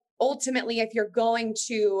ultimately, if you're going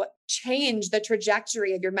to change the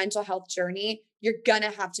trajectory of your mental health journey, you're going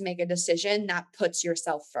to have to make a decision that puts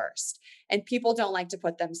yourself first. And people don't like to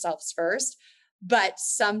put themselves first, but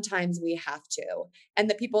sometimes we have to. And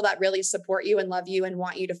the people that really support you and love you and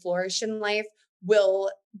want you to flourish in life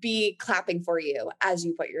will be clapping for you as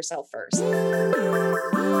you put yourself first.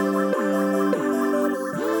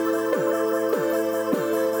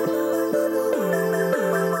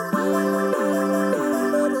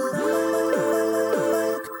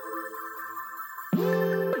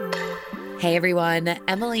 Hey everyone,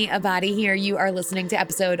 Emily Abadi here. You are listening to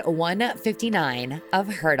episode 159 of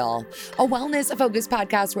Hurdle, a wellness-focused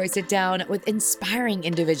podcast where I sit down with inspiring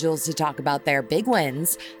individuals to talk about their big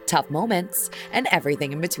wins, tough moments, and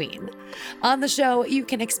everything in between. On the show, you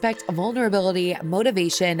can expect vulnerability,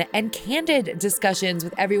 motivation, and candid discussions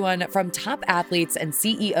with everyone from top athletes and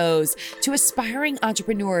CEOs to aspiring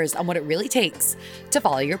entrepreneurs on what it really takes to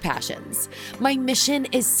follow your passions. My mission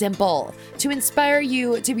is simple: to inspire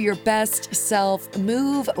you to be your best self,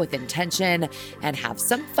 move with intention, and have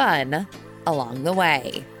some fun along the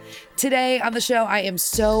way. Today on the show, I am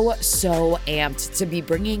so amped to be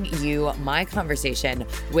bringing you my conversation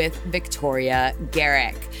with Victoria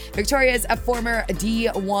Garrick. Victoria is a former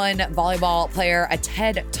D1 volleyball player, a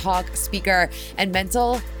TED Talk speaker, and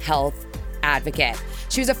mental health advocate.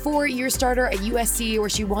 She was a 4-year starter at USC, where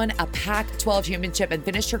she won a Pac-12 championship and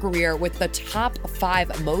finished her career with the top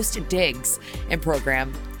 5 most digs in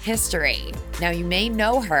program history. Now, you may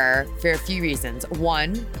know her for a few reasons.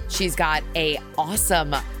 One, she's got an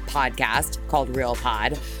awesome podcast called Real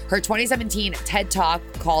Pod. Her 2017 TED Talk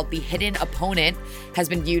called The Hidden Opponent has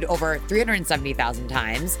been viewed over 370,000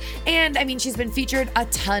 times. And I mean, she's been featured a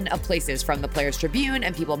ton of places, from the Players Tribune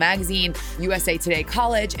and People Magazine, USA Today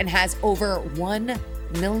College, and has over 1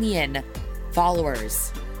 million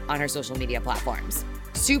followers on her social media platforms.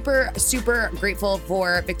 Super grateful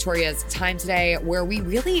for Victoria's time today, where we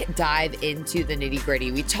really dive into the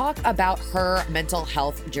nitty-gritty. We talk about her mental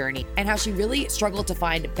health journey and how she really struggled to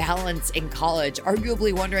find balance in college,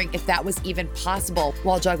 arguably wondering if that was even possible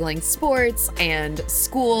while juggling sports and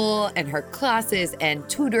school and her classes and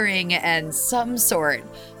tutoring and some sort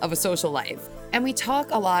of a social life. And we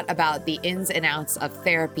talk a lot about the ins and outs of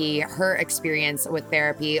therapy, her experience with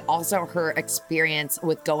therapy, also her experience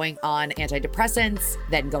with going on antidepressants,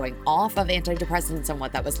 then going off of antidepressants and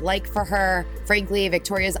what that was like for her. Frankly,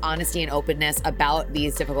 Victoria's honesty and openness about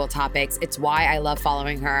these difficult topics, it's why I love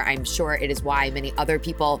following her. I'm sure it is why many other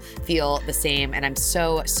people feel the same. And I'm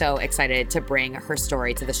so excited to bring her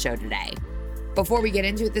story to the show today. Before we get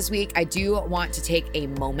into it this week, I do want to take a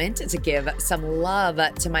moment to give some love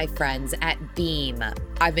to my friends at Beam.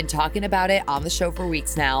 I've been talking about it on the show for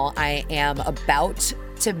weeks now. I am about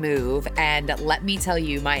to move, and let me tell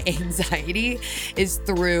you, my anxiety is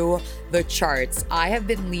through the charts. I have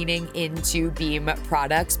been leaning into Beam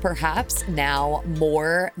products perhaps now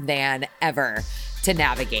more than ever to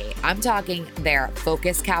navigate. I'm talking their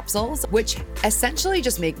focus capsules, which essentially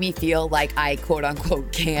just make me feel like I quote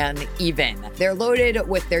unquote can even. They're loaded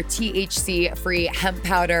with their THC-free hemp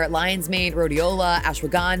powder, lion's mane, rhodiola,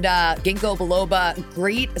 ashwagandha, ginkgo biloba,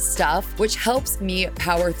 great stuff, which helps me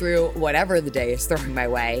power through whatever the day is throwing my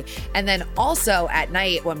way. And then also at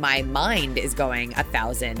night, when my mind is going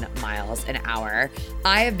 1,000 miles an hour,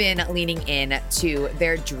 I have been leaning in to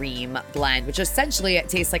their Dream Blend, which essentially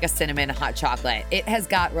tastes like a cinnamon hot chocolate. It has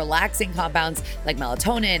got relaxing compounds like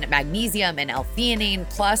melatonin, magnesium, and L-theanine,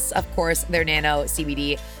 plus, of course, their nano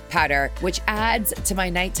CBD powder, which adds to my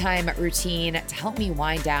nighttime routine to help me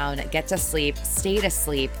wind down, get to sleep, stay to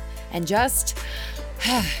sleep, and just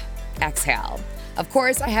exhale. Of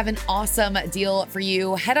course, I have an awesome deal for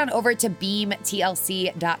you. Head on over to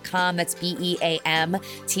beamtlc.com. That's BEAMTLC.com,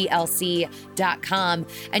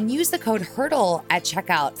 and use the code HURDLE at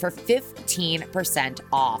checkout for 15%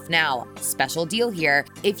 off. Now, special deal here.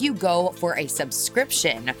 If you go for a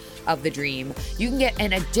subscription of the Dream, you can get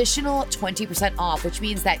an additional 20% off, which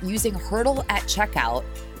means that using HURDLE at checkout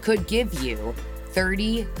could give you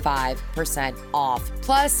 35% off,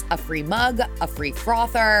 plus a free mug, a free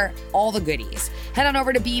frother, all the goodies. Head on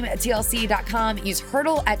over to beamtlc.com, use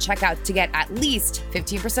Hurdle at checkout to get at least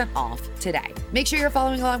 15% off today. Make sure you're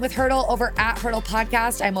following along with Hurdle over at Hurdle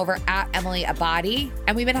Podcast. I'm over at Emily Abadi,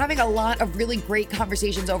 and we've been having a lot of really great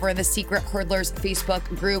conversations over in the Secret Hurdlers Facebook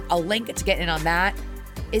group. A link to get in on that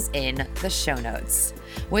is in the show notes.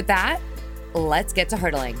 With that, let's get to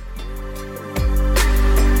hurdling.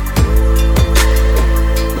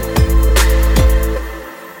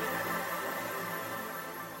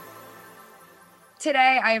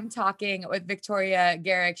 Today, I am talking with Victoria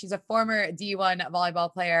Garrick. She's a former D1 volleyball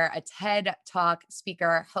player, a TED Talk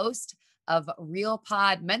speaker, host of Real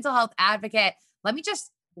Pod, mental health advocate. Let me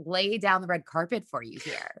just lay down the red carpet for you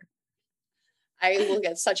here. I will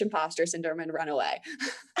get such imposter syndrome and run away.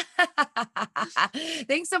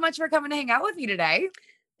 Thanks so much for coming to hang out with me today.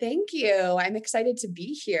 Thank you. I'm excited to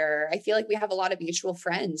be here. I feel like we have a lot of mutual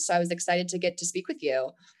friends, so I was excited to get to speak with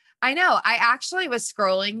you. I know. I actually was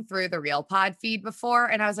scrolling through the Real Pod feed before,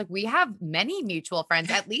 and I was like, we have many mutual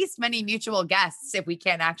friends, at least many mutual guests, if we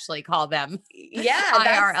can't actually call them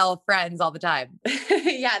IRL friends all the time.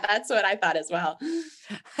 Yeah, that's what I thought as well.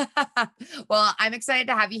 Well, I'm excited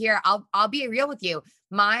to have you here. I'll be real with you.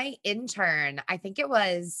 My intern, I think it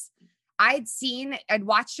was, I'd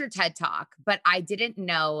watched your TED Talk, but I didn't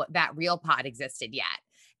know that Real Pod existed yet.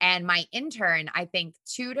 And my intern, I think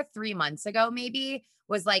 2 to 3 months ago, maybe,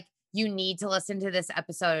 was like, you need to listen to this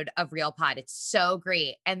episode of Real Pod. It's so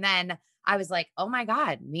great. And then I was like, oh my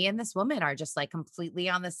God, me and this woman are just like completely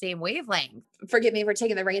on the same wavelength. Forgive me for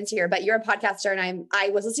taking the reins here, but you're a podcaster, and I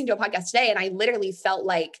was listening to a podcast today, and I literally felt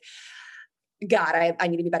like, God, I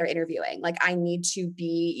need to be better interviewing. Like, I need to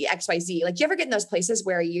be XYZ. Like, you ever get in those places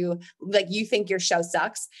where you think your show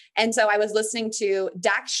sucks? And so I was listening to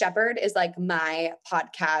Dax Shepard is like my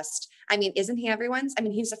podcast. I mean, isn't he everyone's? I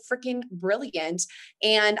mean, he's a freaking brilliant.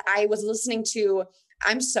 And I was listening to,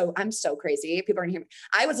 I'm so crazy. People are gonna hear me.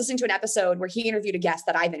 I was listening to an episode where he interviewed a guest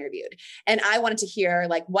that I've interviewed. And I wanted to hear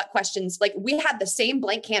like what questions, like we had the same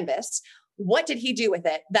blank canvas. What did he do with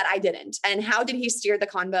it that I didn't? And how did he steer the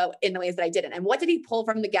convo in the ways that I didn't? And what did he pull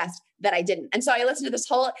from the guest that I didn't? And so I listened to this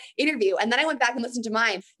whole interview, and then I went back and listened to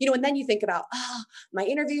mine, and then you think about, my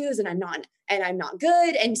interviews, and I'm not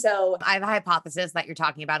good. And so I have a hypothesis that you're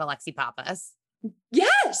talking about Alexi Pappas.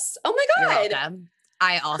 Yes. Oh my God. You're welcome.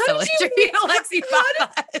 I also interviewed Alexi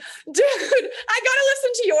Pappas. Dude, I got to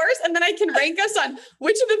listen to yours, and then I can rank us on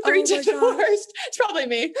which of the three did the worst. It's probably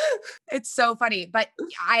me. It's so funny, but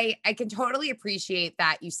I can totally appreciate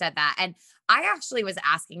that you said that. And I actually was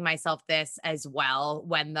asking myself this as well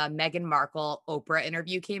when the Meghan Markle Oprah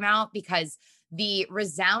interview came out, because the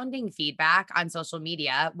resounding feedback on social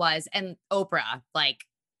media was, and Oprah, like,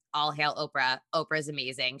 all hail Oprah. Oprah's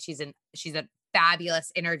amazing. She's a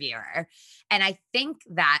fabulous interviewer. And I think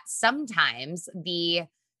that sometimes the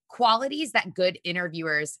qualities that good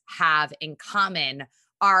interviewers have in common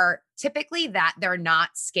are typically that they're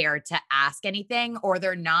not scared to ask anything, or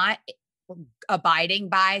they're not abiding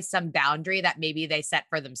by some boundary that maybe they set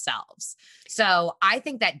for themselves. So I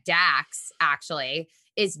think that Dax actually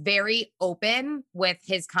is very open with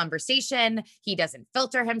his conversation. He doesn't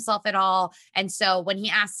filter himself at all. And so when he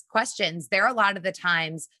asks questions, there are a lot of the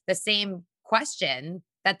times the same question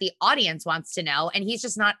that the audience wants to know, and he's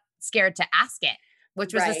just not scared to ask it,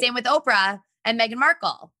 which was the same with Oprah and Meghan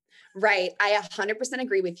Markle. Right. I 100%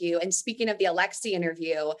 agree with you. And speaking of the Alexi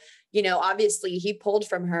interview, obviously he pulled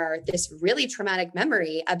from her this really traumatic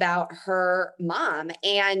memory about her mom.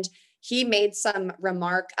 And he made some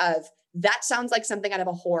remark of, that sounds like something out of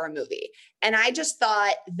a horror movie. And I just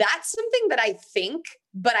thought, that's something that I think,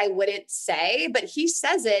 but I wouldn't say, but he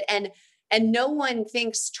says it, and no one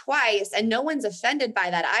thinks twice, and no one's offended by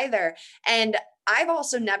that either. And I've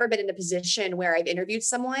also never been in a position where I've interviewed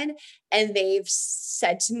someone and they've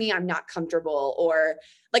said to me, I'm not comfortable, or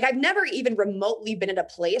like, I've never even remotely been at a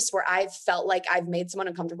place where I've felt like I've made someone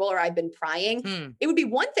uncomfortable or I've been prying. It would be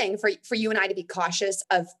one thing for you and I to be cautious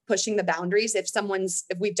of pushing the boundaries if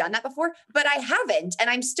we've done that before, but I haven't, and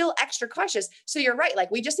I'm still extra cautious. So you're right. Like,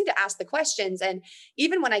 we just need to ask the questions. And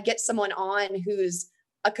even when I get someone on who's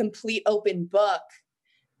a complete open book,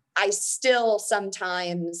 I still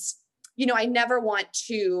sometimes, I never want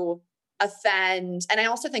to offend. And I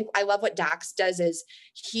also think I love what Dax does is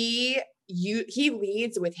he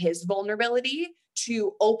leads with his vulnerability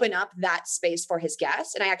to open up that space for his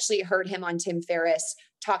guests. And I actually heard him on Tim Ferriss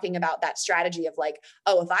talking about that strategy of like,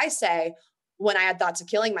 oh, if I say, when I had thoughts of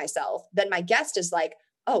killing myself, then my guest is like,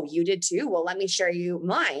 oh, you did too? Well, let me share you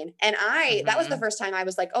mine. And that was the first time I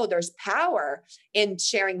was like, oh, there's power in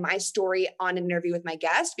sharing my story on an interview with my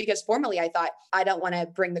guest, because formerly I thought, I don't want to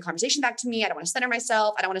bring the conversation back to me. I don't want to center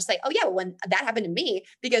myself. I don't want to say, oh yeah, well, when that happened to me,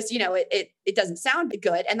 because it doesn't sound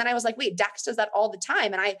good. And then I was like, wait, Dax does that all the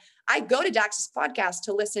time. And I go to Dax's podcast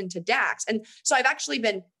to listen to Dax. And so I've actually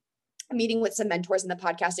been meeting with some mentors in the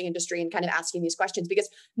podcasting industry and kind of asking these questions because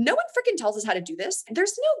no one freaking tells us how to do this.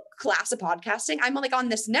 There's no class of podcasting. I'm like on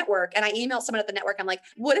this network and I email someone at the network. I'm like,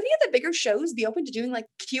 would any of the bigger shows be open to doing like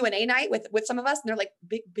Q&A night with some of us? And they're like,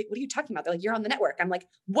 big, what are you talking about? They're like, you're on the network. I'm like,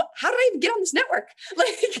 what? How did I even get on this network?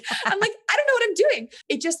 Like, I'm like, I don't know what I'm doing.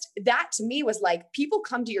 It just, that to me was like, people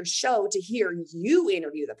come to your show to hear you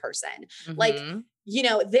interview the person. Like,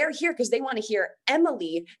 they're here because they want to hear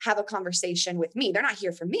Emily have a conversation with me. They're not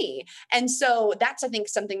here for me. And so that's, I think,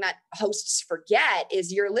 something that hosts forget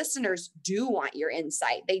is your listeners do want your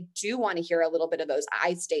insight. They do want to hear a little bit of those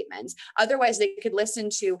I statements. Otherwise, they could listen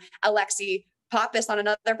to Alexi Pappas on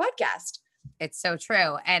another podcast. It's so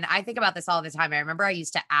true. And I think about this all the time. I remember I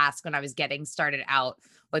used to ask when I was getting started out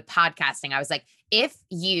with podcasting, I was like, if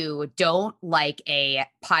you don't like a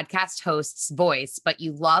podcast host's voice, but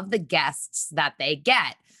you love the guests that they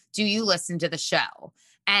get, do you listen to the show?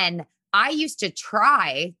 And I used to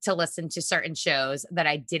try to listen to certain shows that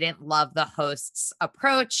I didn't love the host's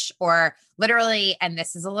approach or literally, and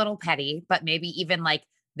this is a little petty, but maybe even like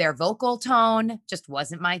their vocal tone just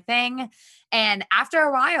wasn't my thing. And after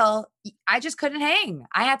a while, I just couldn't hang.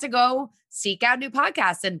 I had to go seek out new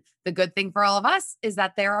podcasts. And the good thing for all of us is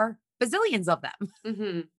that there are bazillions of them.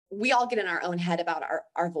 Mm-hmm. We all get in our own head about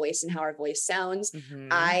our voice and how our voice sounds.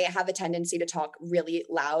 I have a tendency to talk really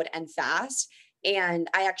loud and fast. And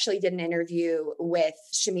I actually did an interview with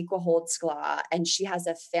Shamiqua Holdsclaw, and she has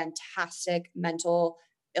a fantastic mental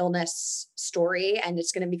illness story, and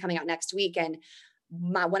it's going to be coming out next week. And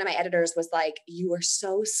one of my editors was like, you were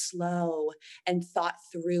so slow and thought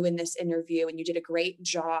through in this interview and you did a great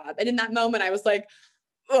job. And in that moment, I was like,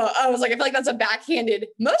 I feel like that's a backhanded,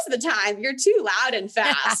 most of the time you're too loud and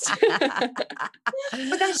fast. But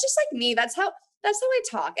that's just like me. That's how I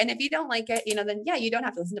talk. And if you don't like it, then yeah, you don't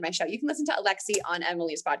have to listen to my show. You can listen to Alexi on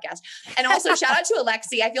Emily's podcast. And also shout out to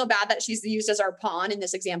Alexi. I feel bad that she's used as our pawn in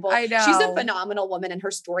this example. I know. She's a phenomenal woman and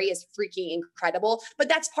her story is freaking incredible. But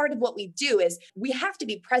that's part of what we do is we have to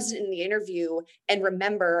be present in the interview and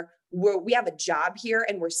remember we have a job here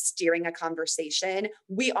and we're steering a conversation.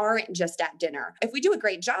 We aren't just at dinner. If we do a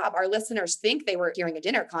great job, our listeners think they were hearing a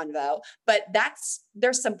dinner convo, but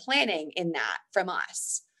there's some planning in that from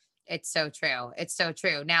us. It's so true. It's so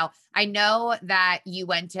true. Now, I know that you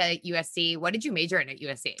went to USC. What did you major in at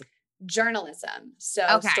USC? Journalism.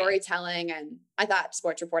 So storytelling, and I thought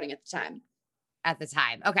sports reporting at the time.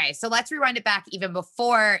 Okay. So let's rewind it back even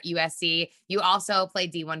before USC. You also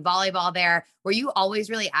played D1 volleyball there. Were you always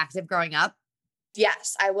really active growing up?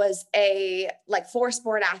 Yes, I was a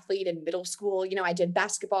 4-sport athlete in middle school. I did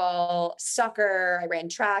basketball, soccer, I ran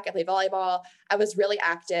track, I played volleyball. I was really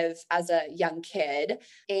active as a young kid.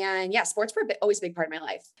 And yeah, sports were always a big part of my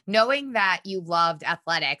life. Knowing that you loved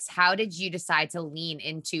athletics, how did you decide to lean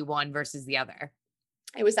into one versus the other?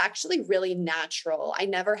 It was actually really natural. I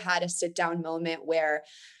never had a sit down moment where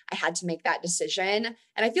I had to make that decision.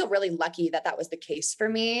 And I feel really lucky that that was the case for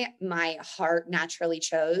me. My heart naturally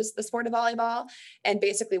chose the sport of volleyball. And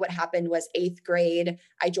basically what happened was 8th grade,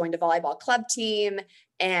 I joined a volleyball club team.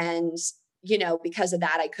 And because of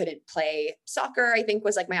that, I couldn't play soccer, I think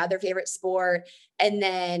was like my other favorite sport. And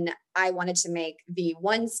then I wanted to make the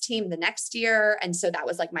ones team the next year. And so that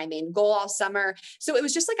was like my main goal all summer. So it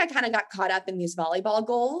was just like, I kind of got caught up in these volleyball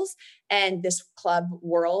goals and this club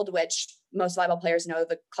world, which most volleyball players know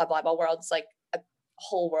the club volleyball world is like a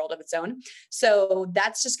whole world of its own. So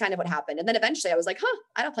that's just kind of what happened. And then eventually I was like,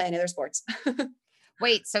 I don't play any other sports.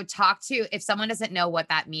 Wait, so if someone doesn't know what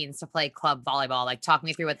that means to play club volleyball, like talk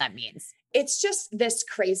me through what that means. It's just this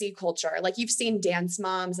crazy culture. Like you've seen Dance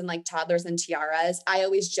Moms and like Toddlers and Tiaras. I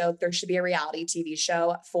always joke there should be a reality TV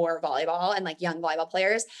show for volleyball and like young volleyball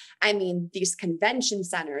players. I mean, these convention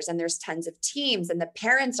centers and there's tons of teams and the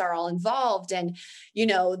parents are all involved. And,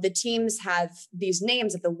 the teams have these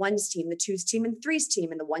names of the ones team, the twos team and threes team,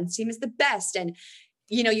 and the ones team is the best. And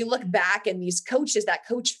you look back and these coaches that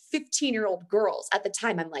coach 15-year-old girls at the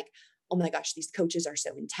time, I'm like, oh my gosh, these coaches are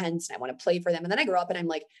so intense and I want to play for them. And then I grow up and I'm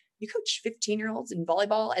like, you coach 15-year-olds in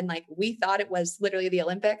volleyball. And like, we thought it was literally the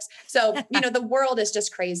Olympics. So, the world is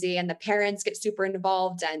just crazy and the parents get super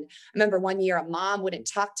involved. And I remember one year a mom wouldn't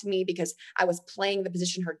talk to me because I was playing the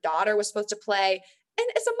position her daughter was supposed to play. And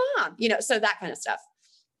it's a mom, so that kind of stuff.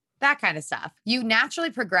 That kind of stuff. You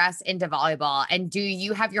naturally progress into volleyball. And do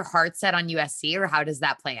you have your heart set on USC or how does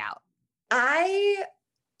that play out? I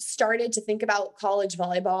started to think about college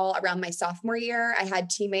volleyball around my sophomore year. I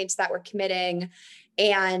had teammates that were committing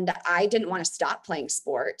and I didn't want to stop playing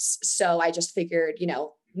sports. So I just figured,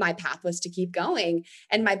 my path was to keep going.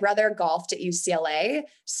 And my brother golfed at UCLA.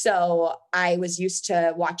 So I was used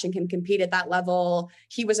to watching him compete at that level.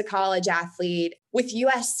 He was a college athlete. With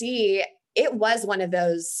USC, it was one of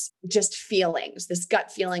those just feelings, this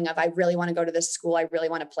gut feeling of, I really want to go to this school. I really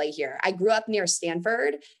want to play here. I grew up near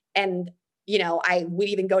Stanford, and I would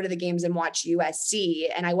even go to the games and watch USC.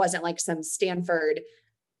 And I wasn't like some Stanford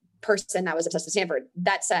person that was obsessed with Stanford.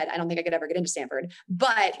 That said, I don't think I could ever get into Stanford,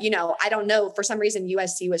 but I don't know, for some reason,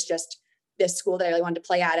 USC was just this school that I really wanted to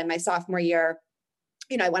play at. And my sophomore year,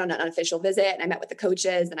 I went on an unofficial visit and I met with the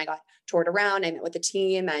coaches and I got toured around. I met with the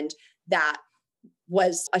team, and that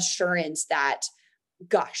was assurance that,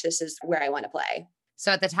 gosh, this is where I want to play.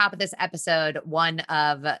 So at the top of this episode, one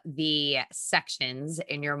of the sections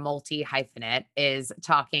in your multi-hyphenate is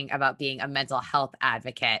talking about being a mental health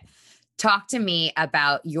advocate. Talk to me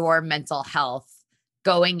about your mental health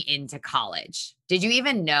going into college. Did you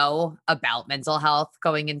even know about mental health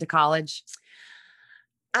going into college?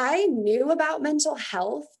 I knew about mental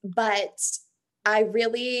health, but I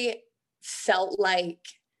really felt like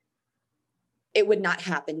it would not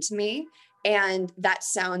happen to me. And that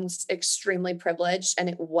sounds extremely privileged. And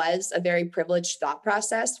it was a very privileged thought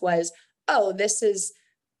process, was, oh, this is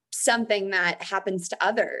something that happens to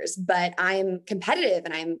others, but I'm competitive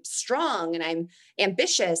and I'm strong and I'm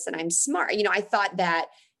ambitious and I'm smart. I thought that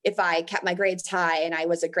if I kept my grades high and I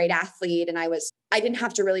was a great athlete and I didn't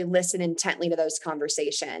have to really listen intently to those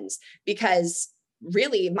conversations, because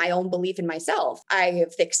really my own belief in myself, I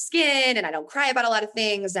have thick skin and I don't cry about a lot of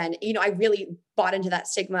things. And, I really bought into that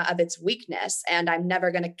stigma of its weakness, and I'm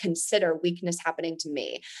never going to consider weakness happening to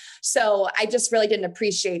me. So I just really didn't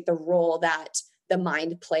appreciate the role that the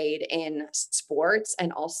mind played in sports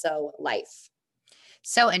and also life.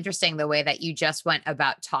 So interesting the way that you just went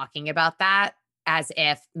about talking about that as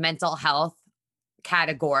if mental health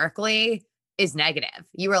categorically is negative.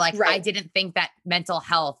 You were like, right. I didn't think that mental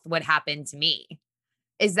health would happen to me.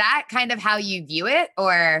 Is that kind of how you view it,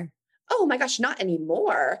 or? Oh my gosh, not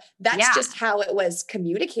anymore. That's just how it was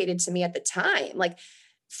communicated to me at the time. Like,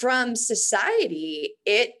 from society,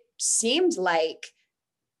 it seemed like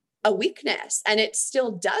a weakness, and it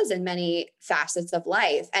still does in many facets of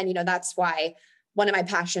life. And, that's why one of my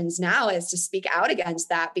passions now is to speak out against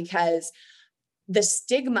that, because the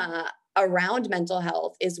stigma around mental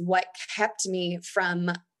health is what kept me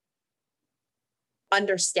from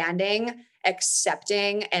understanding,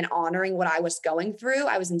 accepting, and honoring what I was going through.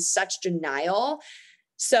 I was in such denial.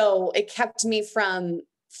 So it kept me from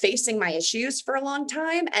facing my issues for a long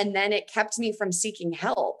time. And then it kept me from seeking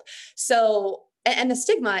help. So, and the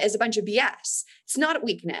stigma is a bunch of BS. It's not a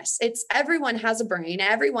weakness. It's, everyone has a brain.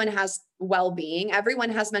 Everyone has well-being. Everyone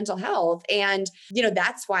has mental health. And,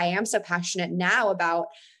 that's why I am so passionate now about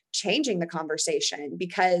changing the conversation,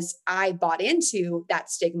 because I bought into that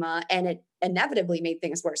stigma and it inevitably made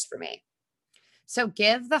things worse for me. So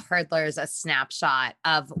give the hurdlers a snapshot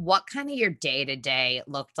of what kind of your day-to-day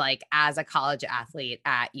looked like as a college athlete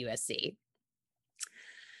at USC.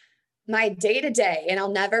 My day-to-day, and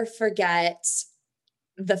I'll never forget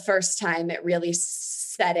the first time it really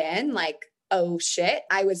set in, like, oh shit,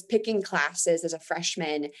 I was picking classes as a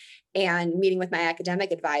freshman and meeting with my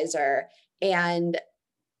academic advisor, and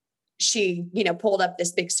she, pulled up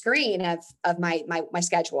this big screen of my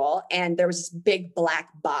schedule, and there was this big black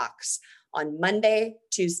box on Monday,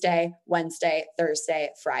 Tuesday, Wednesday, Thursday,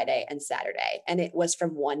 Friday, and Saturday. And it was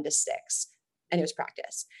from 1 to 6, and it was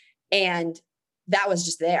practice. And that was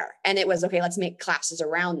just there. And it was, okay, let's make classes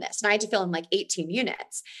around this. And I had to fill in like 18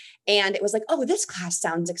 units. And it was like, oh, this class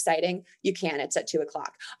sounds exciting. You can, it's at 2:00.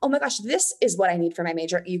 Oh my gosh, this is what I need for my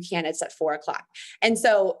major. You can, it's at 4:00. And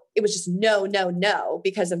so it was just no,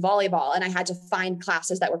 because of volleyball. And I had to find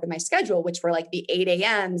classes that work with my schedule, which were like the 8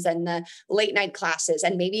 a.m.s and the late night classes.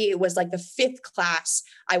 And maybe it was like the 5th class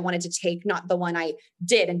I wanted to take, not the one I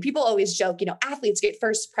did. And people always joke, athletes get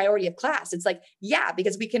first priority of class. It's like, yeah,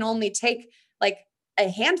 because we can only take like a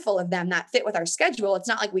handful of them that fit with our schedule. It's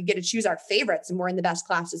not like we get to choose our favorites and we're in the best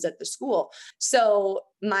classes at the school. So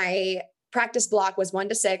my practice block was 1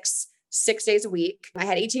 to 6, 6 days a week. I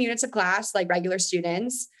had 18 units of class, like regular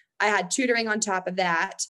students. I had tutoring on top of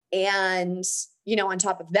that. And, on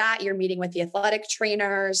top of that, you're meeting with the athletic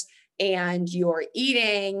trainers and you're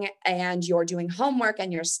eating and you're doing homework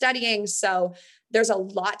and you're studying. So there's a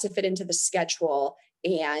lot to fit into the schedule.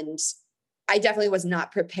 And I definitely was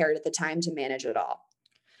not prepared at the time to manage it all.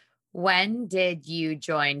 When did you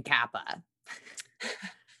join Kappa?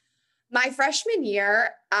 My freshman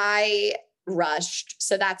year, I rushed.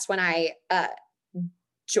 So that's when I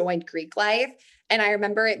joined Greek life. And I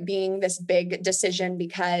remember it being this big decision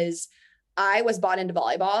because I was bought into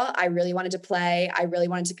volleyball. I really wanted to play. I really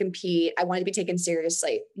wanted to compete. I wanted to be taken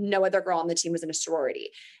seriously. No other girl on the team was in a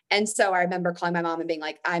sorority. And so I remember calling my mom and being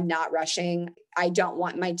like, I'm not rushing. I don't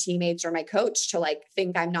want my teammates or my coach to like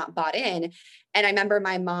think I'm not bought in. And I remember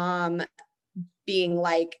my mom being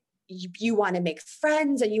like, you want to make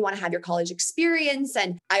friends and you want to have your college experience.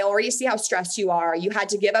 And I already see how stressed you are. You had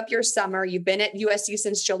to give up your summer. You've been at USC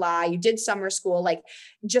since July. You did summer school, like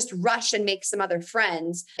just rush and make some other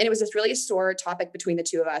friends. And it was this really sore topic between the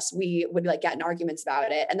two of us. We would like get in arguments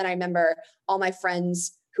about it. And then I remember all my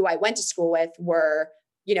friends who I went to school with were,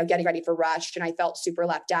 getting ready for Rush, and I felt super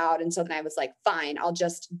left out. And so then I was like, fine, I'll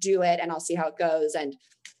just do it and I'll see how it goes. And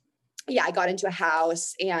yeah, I got into a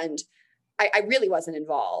house and I really wasn't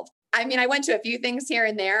involved. I mean, I went to a few things here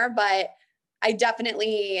and there, but I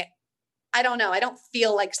don't know. I don't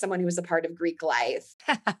feel like someone who was a part of Greek life.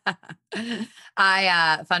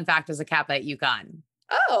 Fun fact, was a Kappa at UConn.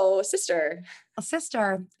 Oh, sister.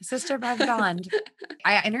 Sister by the bond.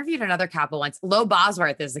 I interviewed another Kappa once. Lo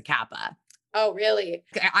Bosworth is a Kappa. Oh, really?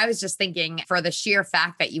 I was just thinking, for the sheer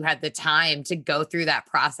fact that you had the time to go through that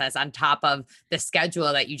process on top of the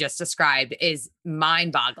schedule that you just described is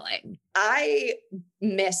mind-boggling. I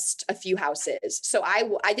missed a few houses. So I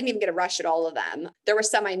didn't even get a rush at all of them. There were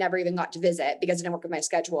some I never even got to visit because it didn't work with my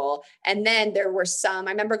schedule. And then there were some,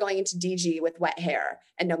 I remember going into DG with wet hair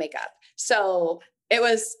and no makeup. So it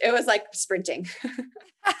was like sprinting.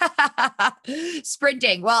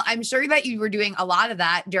 Sprinting. Well, I'm sure that you were doing a lot of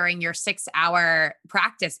that during your 6-hour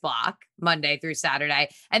practice block, Monday through Saturday.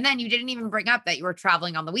 And then you didn't even bring up that you were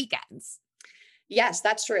traveling on the weekends. Yes,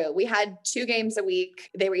 that's true. We had 2 games a week.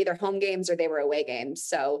 They were either home games or they were away games.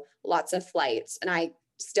 So lots of flights. And I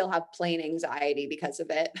still have plane anxiety because of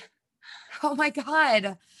it. Oh my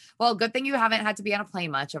God. Well, good thing you haven't had to be on a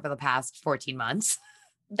plane much over the past 14 months.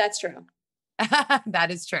 That's true.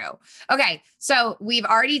 That is true. Okay. So we've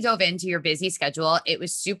already dove into your busy schedule. It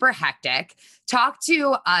was super hectic. Talk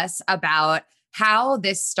to us about how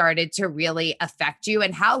this started to really affect you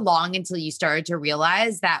and how long until you started to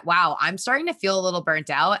realize that, wow, I'm starting to feel a little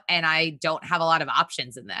burnt out and I don't have a lot of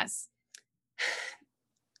options in this.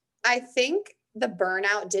 I think the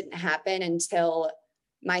burnout didn't happen until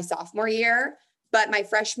my sophomore year, but my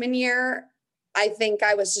freshman year, I think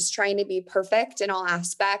I was just trying to be perfect in all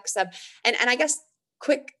aspects of, and I guess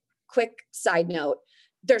quick side note,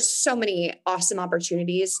 there's so many awesome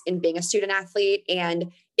opportunities in being a student athlete,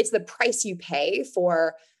 and it's the price you pay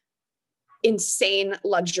for insane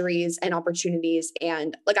luxuries and opportunities.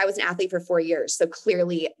 And like, I was an athlete for 4 years. So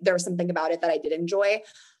clearly there was something about it that I did enjoy,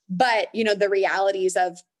 but the realities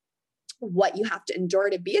of what you have to endure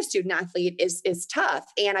to be a student athlete is tough.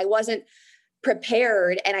 And I wasn't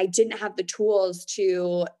prepared and I didn't have the tools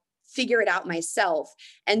to figure it out myself.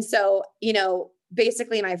 And so,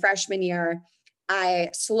 basically my freshman year, I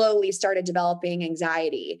slowly started developing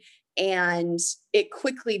anxiety and it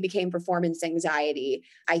quickly became performance anxiety.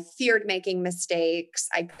 I feared making mistakes.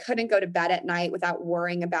 I couldn't go to bed at night without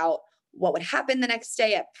worrying about what would happen the next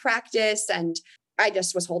day at practice. And I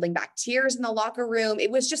just was holding back tears in the locker room.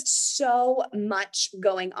 It was just so much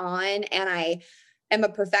going on. And I am a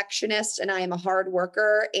perfectionist and I am a hard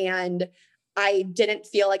worker, and I didn't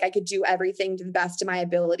feel like I could do everything to the best of my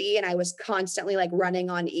ability. And I was constantly like running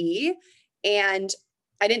on E, and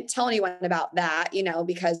I didn't tell anyone about that,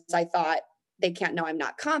 because I thought they can't know I'm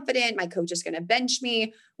not confident. My coach is going to bench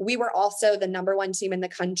me. We were also the number 1 team in the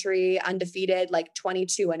country, undefeated, like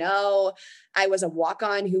 22-0. I was a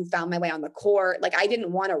walk-on who found my way on the court. Like, I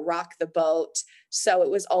didn't want to rock the boat. So it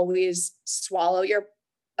was always swallow your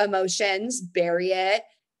emotions, bury it,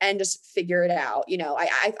 and just figure it out.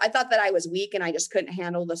 I thought that I was weak and I just couldn't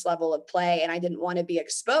handle this level of play. And I didn't want to be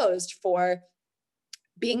exposed for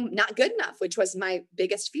being not good enough, which was my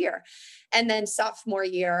biggest fear. And then sophomore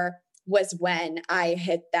year was when I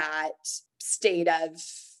hit that state of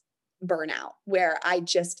burnout where I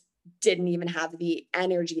just didn't even have the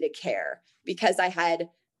energy to care because I had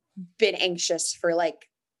been anxious for like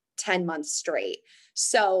 10 months straight.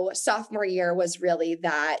 So sophomore year was really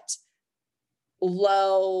that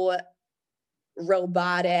low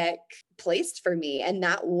robotic place for me. And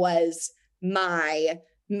that was my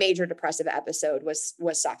major depressive episode was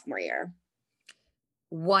sophomore year.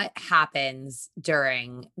 What happens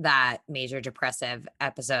during that major depressive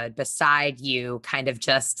episode beside you kind of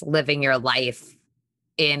just living your life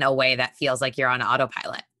in a way that feels like you're on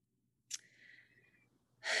autopilot?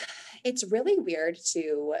 It's really weird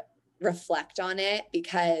to reflect on it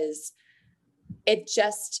because it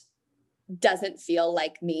just doesn't feel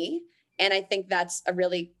like me. And I think that's a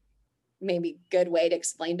really maybe good way to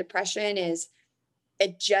explain depression is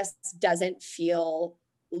it just doesn't feel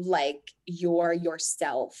like you're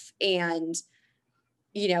yourself. And,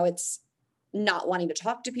 it's not wanting to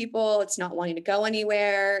talk to people. It's not wanting to go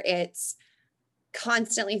anywhere. It's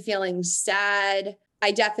constantly feeling sad.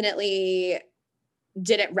 I definitely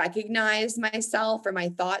didn't recognize myself or my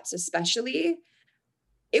thoughts, especially.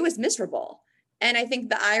 It was miserable. And I think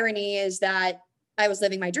the irony is that I was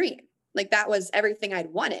living my dream. Like that was everything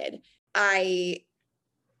I'd wanted. I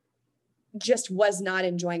just was not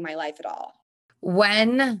enjoying my life at all.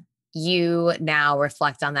 When you now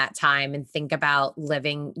reflect on that time and think about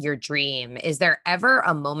living your dream, is there ever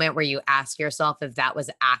a moment where you ask yourself if that was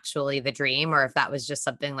actually the dream or if that was just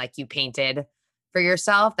something like you painted for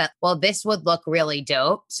yourself that, well, this would look really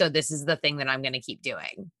dope, so this is the thing that I'm going to keep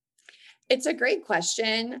doing? It's a great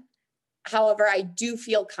question. However, I do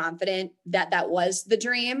feel confident that that was the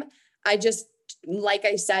dream. I just, like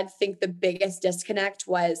I said, think the biggest disconnect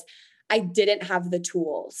was I didn't have the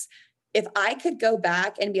tools. If I could go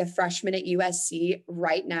back and be a freshman at USC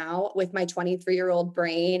right now with my 23-year-old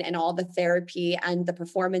brain and all the therapy and the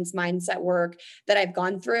performance mindset work that I've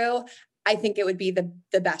gone through, I think it would be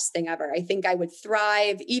the best thing ever. I think I would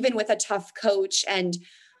thrive even with a tough coach and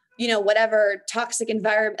whatever toxic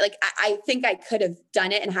environment. Like I think I could have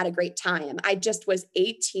done it and had a great time. I just was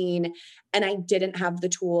 18 and I didn't have the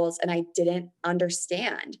tools and I didn't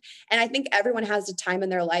understand. And I think everyone has a time in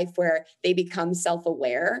their life where they become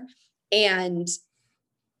self-aware, and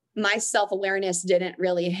my self-awareness didn't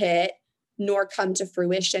really hit nor come to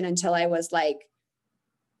fruition until I was like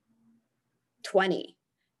 20.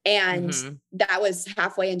 And that was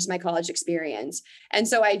halfway into my college experience. And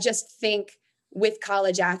so I just think with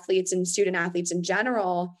college athletes and student athletes in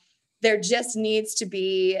general, there just needs to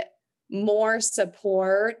be more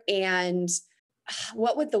support and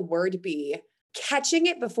what would the word be? Catching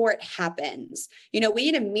it before it happens. We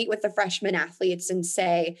need to meet with the freshman athletes and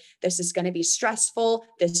say, this is going to be stressful.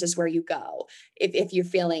 This is where you go. If you're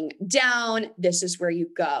feeling down, this is where you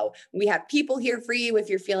go. We have people here for you if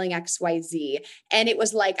you're feeling XYZ. And it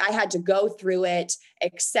was like, I had to go through it,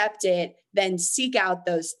 accept it, then seek out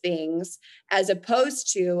those things, as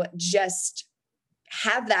opposed to just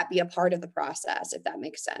have that be a part of the process, if that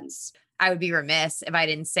makes sense. I would be remiss if I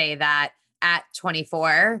didn't say that at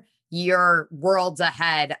 24, you're worlds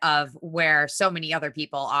ahead of where so many other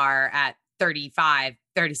people are at 35,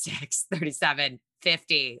 36, 37,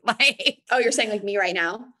 50. Like, oh, you're saying like me right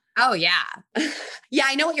now? Oh yeah. Yeah,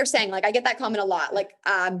 I know what you're saying. Like I get that comment a lot. Like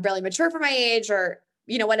I'm really mature for my age or,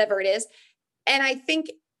 whatever it is. And I think,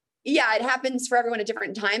 yeah, it happens for everyone at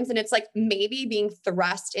different times. And it's like maybe being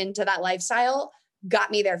thrust into that lifestyle got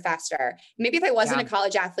me there faster. Maybe if I wasn't a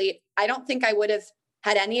college athlete, I don't think I would have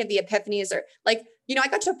had any of the epiphanies or like, I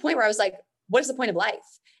got to a point where I was like, what is the point of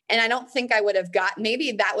life? And I don't think I would have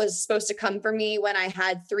maybe that was supposed to come for me when I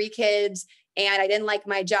had 3 kids and I didn't like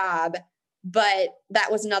my job, but that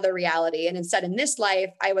was another reality. And instead in this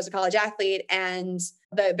life, I was a college athlete and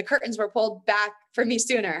the curtains were pulled back for me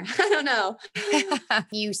sooner. I don't know.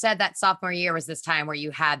 You said that sophomore year was this time where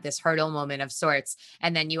you had this hurdle moment of sorts.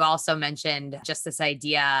 And then you also mentioned just this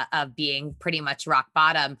idea of being pretty much rock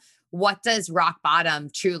bottom. What does rock bottom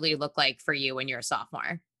truly look like for you when you're a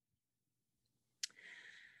sophomore?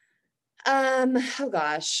 Oh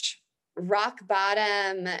gosh, rock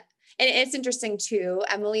bottom. And it's interesting too,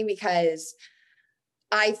 Emily, because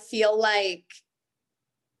I feel like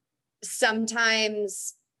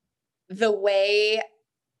sometimes the way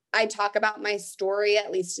I talk about my story,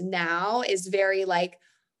 at least now, is very like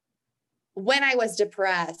when I was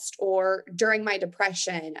depressed or during my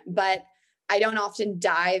depression, but I don't often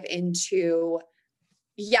dive into,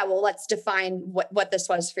 let's define what this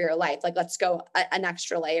was for your life. Like, let's go an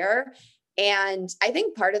extra layer. And I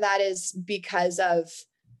think part of that is because of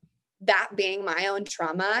that being my own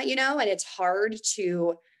trauma, and it's hard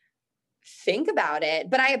to think about it,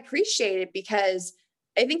 but I appreciate it because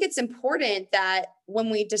I think it's important that when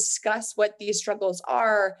we discuss what these struggles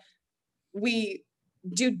are, we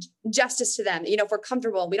do justice to them. If we're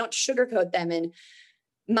comfortable, we don't sugarcoat them. And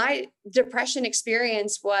my depression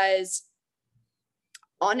experience was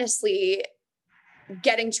honestly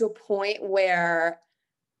getting to a point where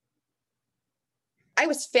I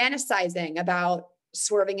was fantasizing about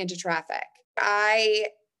swerving into traffic. I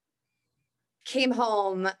came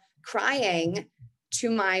home crying to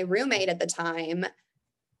my roommate at the time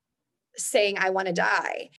saying, I want to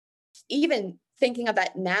die. Even thinking of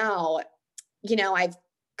that now, I've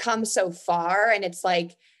come so far and it's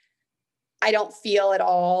like, I don't feel at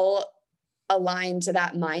all aligned to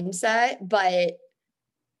that mindset, but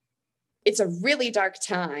it's a really dark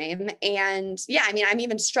time. And I'm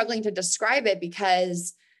even struggling to describe it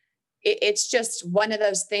because it's just one of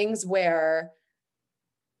those things where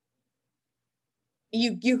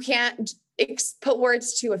you can't put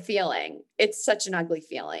words to a feeling. It's such an ugly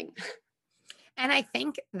feeling. And I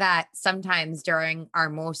think that sometimes during our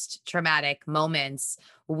most traumatic moments,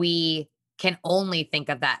 we can only think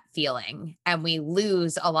of that feeling and we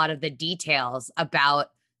lose a lot of the details about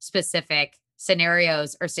specific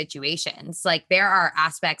scenarios or situations. Like there are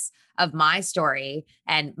aspects of my story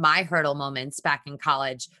and my hurdle moments back in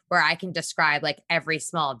college where I can describe like every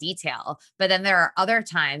small detail. But then there are other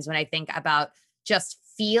times when I think about just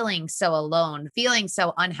feeling so alone, feeling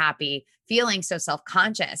so unhappy, feeling so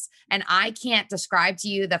self-conscious. And I can't describe to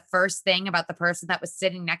you the first thing about the person that was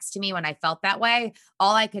sitting next to me when I felt that way.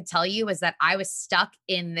 All I could tell you is that I was stuck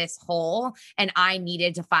in this hole and I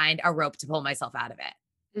needed to find a rope to pull myself out of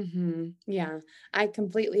it. Yeah, I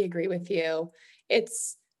completely agree with you.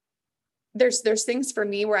 It's there's things for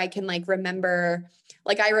me where I can like remember,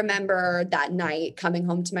 like I remember that night coming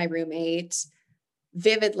home to my roommate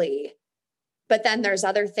vividly. But then there's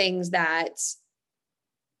other things that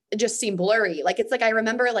just seem blurry. Like, it's like, I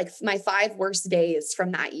remember like my 5 worst days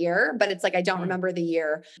from that year, but it's like, I don't remember the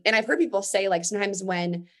year. And I've heard people say like, sometimes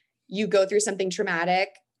when you go through something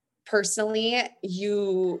traumatic personally,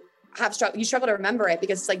 you struggle to remember it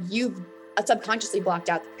because it's like, you've subconsciously blocked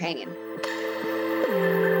out the pain.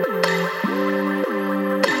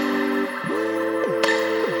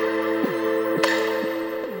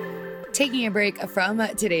 Taking a break from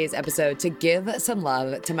today's episode to give some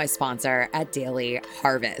love to my sponsor at Daily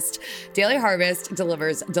Harvest. Daily Harvest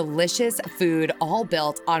delivers delicious food all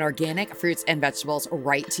built on organic fruits and vegetables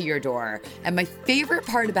right to your door. And my favorite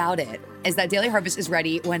part about it is that Daily Harvest is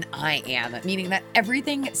ready when I am, meaning that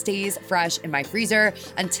everything stays fresh in my freezer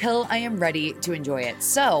until I am ready to enjoy it.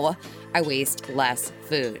 So I waste less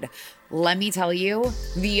food. Let me tell you,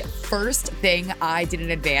 the first thing I did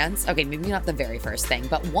in advance, okay, maybe not the very first thing,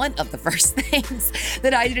 but one of the first things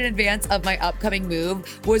that I did in advance of my upcoming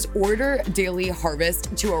move was order Daily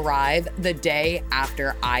Harvest to arrive the day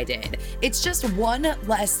after I did. It's just one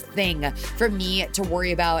less thing for me to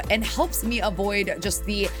worry about and helps me avoid just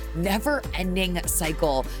the never-ending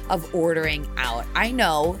cycle of ordering out. I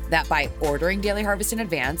know that by ordering Daily Harvest in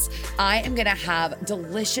advance, I am gonna have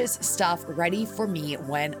delicious stuff ready for me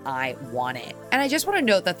when I want it. And I just want to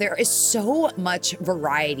note that there is so much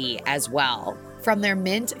variety as well. From their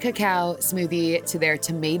mint cacao smoothie to their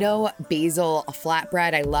tomato basil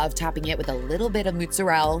flatbread. I love topping it with a little bit of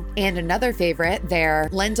mozzarella. And another favorite, their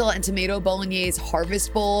lentil and tomato bolognese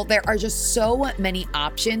harvest bowl. There are just so many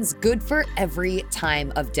options, good for every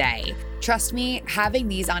time of day. Trust me, having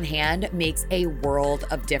these on hand makes a world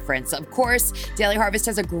of difference. Of course, Daily Harvest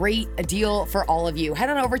has a great deal for all of you.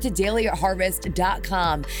 Head on over to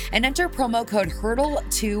dailyharvest.com and enter promo code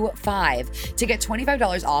HURDLE25 to get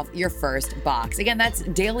 $25 off your first box. Again, that's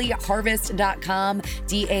dailyharvest.com,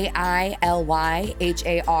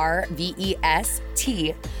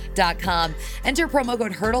 dailyharvest.com. Enter promo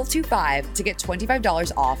code HURDLE25 to get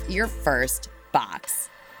 $25 off your first box.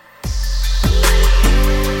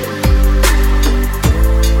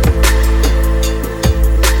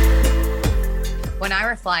 When I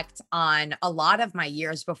reflect on a lot of my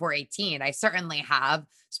years before 18, I certainly have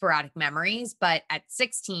sporadic memories, but at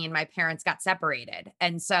 16, my parents got separated.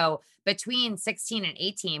 And so between 16 and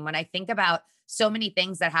 18, when I think about so many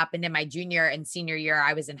things that happened in my junior and senior year,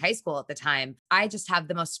 I was in high school at the time, I just have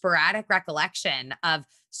the most sporadic recollection of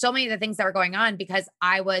so many of the things that were going on because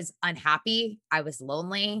I was unhappy. I was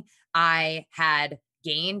lonely. I had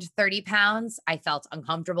gained 30 pounds. I felt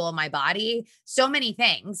uncomfortable in my body. So many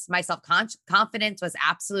things. My self-confidence was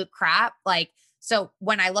absolute crap. Like, so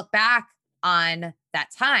when I look back on that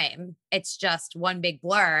time, it's just one big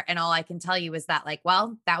blur. And all I can tell you is that like,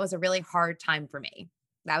 well, that was a really hard time for me.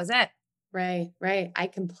 That was it. Right. I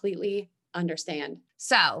completely understand.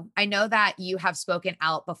 So I know that you have spoken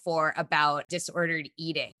out before about disordered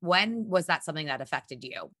eating. When was that something that affected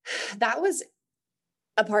you? That was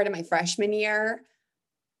a part of my freshman year.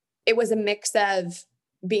 It was a mix of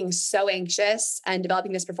being so anxious and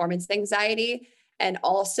developing this performance anxiety and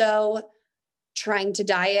also trying to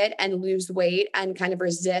diet and lose weight and kind of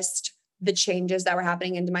resist the changes that were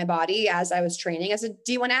happening into my body as I was training as a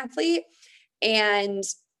D1 athlete. And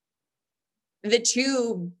the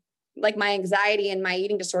two, like my anxiety and my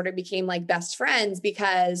eating disorder became like best friends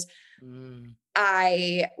because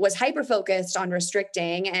I was hyper-focused on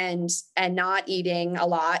restricting and not eating a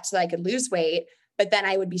lot so that I could lose weight. But then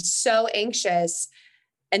I would be so anxious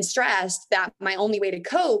and stressed that my only way to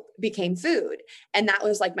cope became food. And that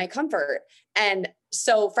was like my comfort. And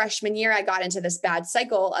so freshman year, I got into this bad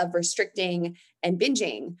cycle of restricting and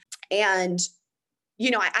binging. And,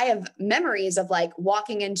 you know, I have memories of like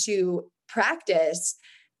walking into practice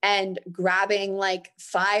and grabbing like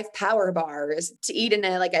 5 power bars to eat in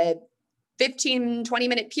a 15,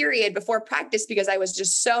 20-minute period before practice because I was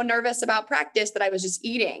just so nervous about practice that I was just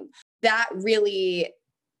eating. That really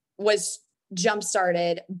was jump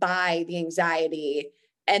started by the anxiety.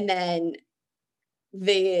 And then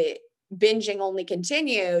the binging only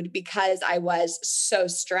continued because I was so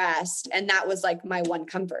stressed. And that was like my one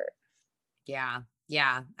comfort. Yeah.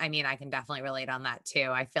 Yeah. I mean, I can definitely relate on that too.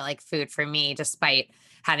 I feel like food for me, despite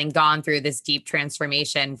having gone through this deep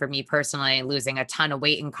transformation for me personally, losing a ton of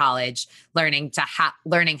weight in college, learning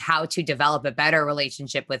how to develop a better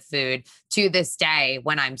relationship with food to this day,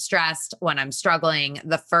 when I'm stressed, when I'm struggling,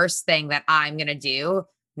 the first thing that I'm going to do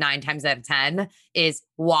 9 times out of 10 is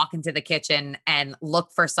walk into the kitchen and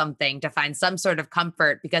look for something to find some sort of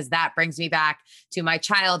comfort, because that brings me back to my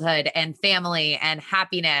childhood and family and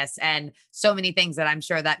happiness and so many things that I'm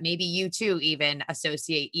sure that maybe you too even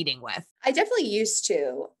associate eating with. I definitely used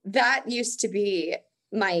to. That used to be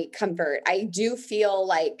my comfort. I do feel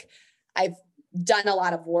like I've done a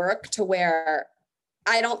lot of work to where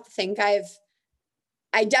I don't think I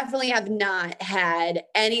definitely have not had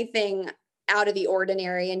anything out of the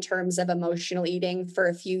ordinary in terms of emotional eating for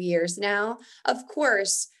a few years now. Of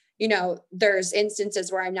course, there's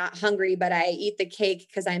instances where I'm not hungry, but I eat the cake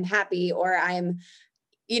because I'm happy, or I'm,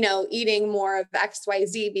 eating more of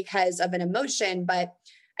XYZ because of an emotion. But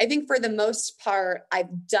I think for the most part,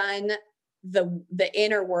 I've done the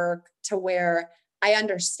inner work to where I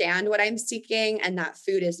understand what I'm seeking and that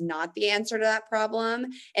food is not the answer to that problem.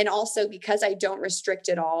 And also because I don't restrict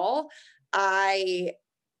at all, I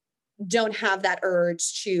don't have that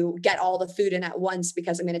urge to get all the food in at once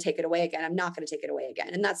because I'm going to take it away again. I'm not going to take it away again.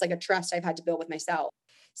 And that's like a trust I've had to build with myself.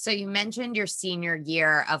 So you mentioned your senior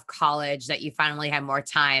year of college that you finally had more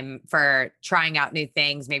time for trying out new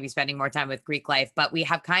things, maybe spending more time with Greek life, but we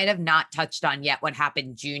have kind of not touched on yet what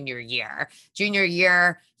happened junior year. Junior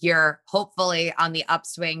year, you're hopefully on the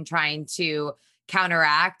upswing trying to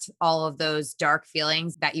counteract all of those dark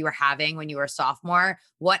feelings that you were having when you were a sophomore.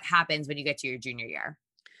 What happens when you get to your junior year?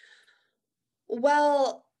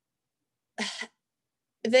 Well,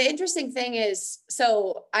 the interesting thing is,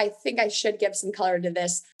 so I think I should give some color to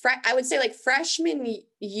this. I would say like freshman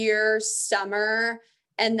year, summer,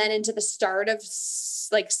 and then into the start of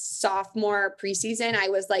like sophomore preseason, I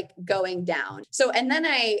was like going down. So, and then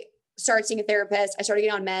I started seeing a therapist. I started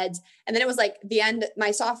getting on meds. And then it was like the end,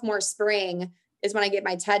 my sophomore spring is when I get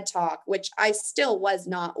my TED talk, which I still was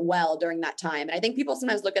not well during that time. And I think people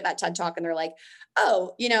sometimes look at that TED talk and they're like,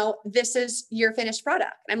 oh, this is your finished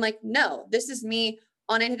product. And I'm like, no, this is me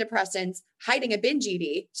on antidepressants, hiding a binge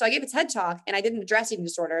ED. So I gave a TED talk and I didn't address eating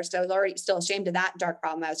disorders. So I was already still ashamed of that dark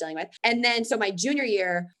problem I was dealing with. And then, so my junior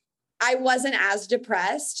year, I wasn't as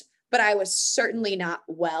depressed, but I was certainly not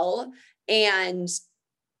well. And,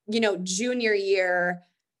 junior year,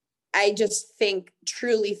 I just think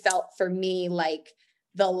truly felt for me like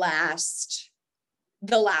the last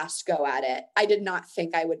go at it. I did not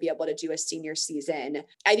think I would be able to do a senior season.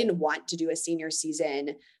 I didn't want to do a senior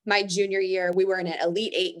season. My junior year, we were in an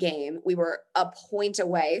Elite Eight game. We were a point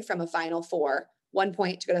away from a Final Four, 1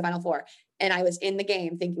 point to go to the Final Four. And I was in the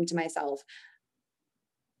game thinking to myself,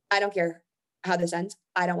 I don't care how this ends.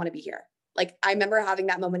 I don't want to be here. Like, I remember having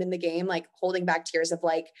that moment in the game, like holding back tears of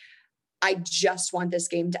like, I just want this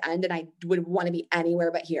game to end and I would want to be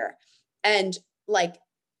anywhere but here. And like,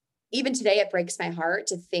 even today, it breaks my heart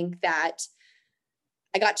to think that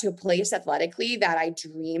I got to a place athletically that I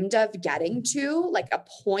dreamed of getting to, like a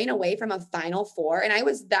point away from a Final Four. And I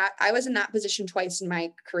was in that position twice in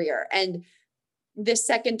my career. And this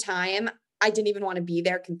second time, I didn't even want to be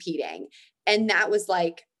there competing. And that was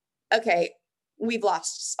like, okay, we've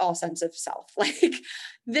lost all sense of self. Like,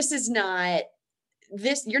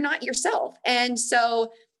 you're not yourself. And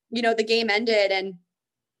so, the game ended and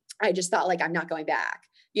I just thought like, I'm not going back.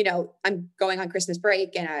 I'm going on Christmas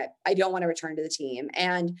break and I don't want to return to the team.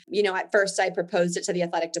 And, at first I proposed it to the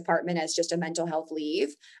athletic department as just a mental health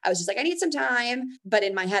leave. I was just like, I need some time. But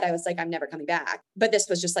in my head, I was like, I'm never coming back. But this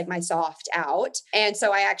was just like my soft out. And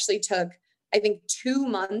so I actually took, I think 2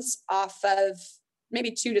 months off of,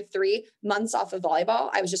 maybe 2 to 3 months off of volleyball.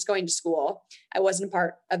 I was just going to school. I wasn't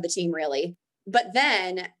part of the team really. But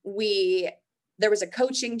then there was a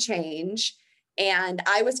coaching change and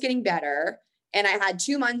I was getting better. And I had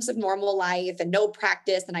 2 months of normal life and no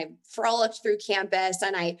practice. And I frolicked through campus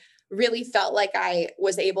and I really felt like I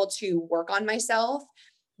was able to work on myself,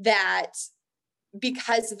 that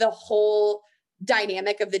because the whole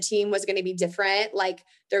dynamic of the team was going to be different. Like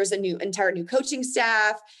there was entire new coaching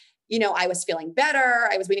staff. I was feeling better.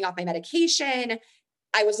 I was weaning off my medication.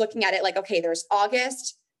 I was looking at it like, okay, there's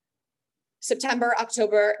August, September,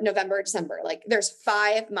 October, November, December. Like there's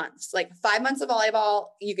 5 months, like 5 months of volleyball.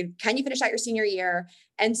 Can you finish out your senior year?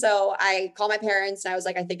 And so I called my parents and I was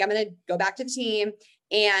like, I think I'm going to go back to the team.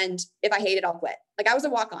 And if I hate it, I'll quit. Like I was a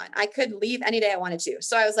walk on. I could leave any day I wanted to.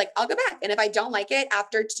 So I was like, I'll go back. And if I don't like it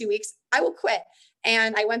after 2 weeks, I will quit.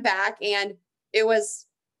 And I went back and it was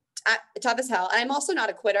tough as hell. And I'm also not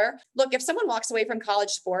a quitter. Look, if someone walks away from college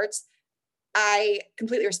sports, I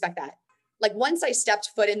completely respect that. Like once I stepped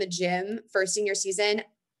foot in the gym for senior season,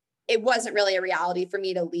 it wasn't really a reality for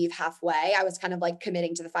me to leave halfway. I was kind of like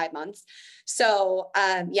committing to the 5 months. So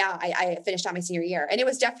I finished out my senior year and it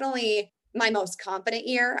was definitely my most confident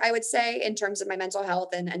year, I would say, in terms of my mental health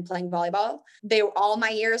and playing volleyball. All my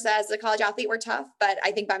years as a college athlete were tough, but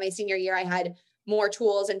I think by my senior year, I had more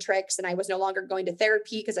tools and tricks and I was no longer going to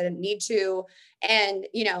therapy because I didn't need to. And,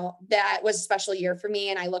 that was a special year for me.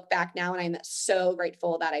 And I look back now and I'm so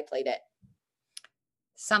grateful that I played it.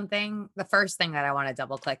 The first thing that I want to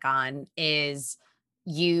double click on is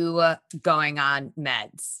you going on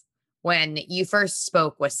meds. When you first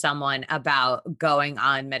spoke with someone about going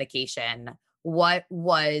on medication, what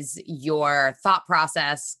was your thought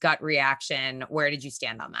process, gut reaction? Where did you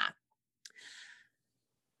stand on that?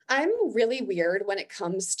 I'm really weird when it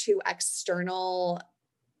comes to external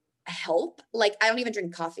help. Like I don't even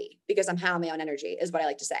drink coffee because I'm high on my own energy is what I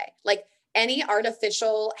like to say. Like any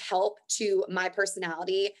artificial help to my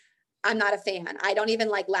personality, I'm not a fan. I don't even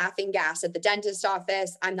like laughing gas at the dentist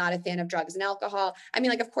office. I'm not a fan of drugs and alcohol. I mean,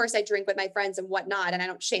 like, of course I drink with my friends and whatnot, and I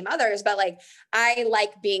don't shame others, but like, I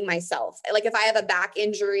like being myself. Like if I have a back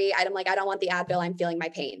injury, I'm like, I don't want the Advil. I'm feeling my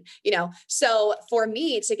pain, So for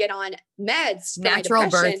me to get on meds, natural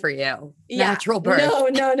birth for you. Yeah, natural birth.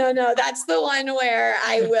 No. That's the one where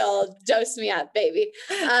I will dose me up, baby.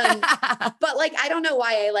 But like, I don't know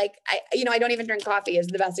why I don't even drink coffee is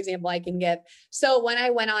the best example I can give. So when I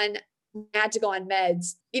had to go on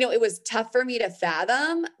meds, it was tough for me to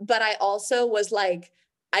fathom, but I also was like,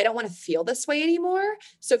 I don't want to feel this way anymore.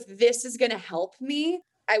 So if this is going to help me,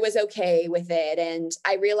 I was okay with it. And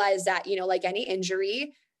I realized that, like any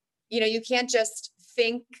injury, you can't just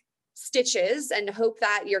think stitches and hope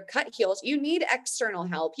that your cut heals. You need external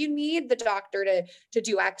help. You need the doctor to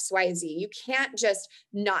do XYZ. You can't just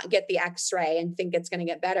not get the x-ray and think it's going to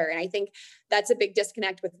get better. And I think that's a big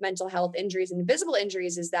disconnect with mental health injuries and invisible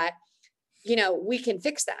injuries is that, we can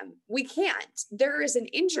fix them. We can't. There is an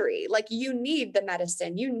injury. Like you need the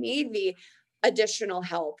medicine. You need the additional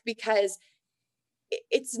help because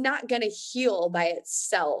it's not going to heal by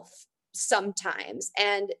itself sometimes.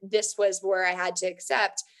 And this was where I had to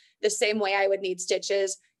accept the same way I would need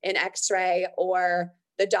stitches, an x-ray, or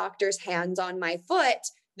the doctor's hands on my foot,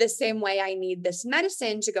 the same way I need this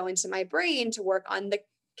medicine to go into my brain to work on the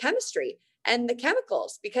chemistry and the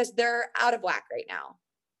chemicals because they're out of whack right now.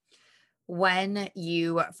 When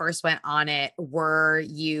you first went on it, were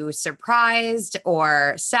you surprised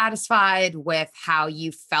or satisfied with how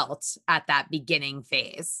you felt at that beginning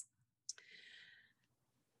phase?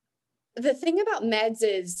 The thing about meds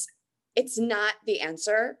is it's not the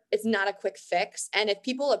answer. It's not a quick fix. And if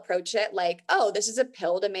people approach it like, oh, this is a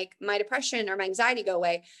pill to make my depression or my anxiety go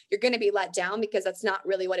away, you're going to be let down because that's not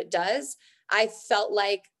really what it does. I felt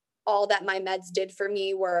like all that my meds did for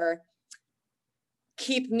me were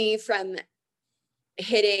keep me from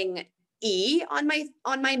hitting E on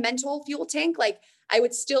my mental fuel tank. Like I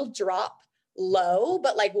would still drop low,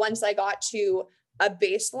 but like once I got to a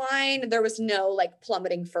baseline, there was no like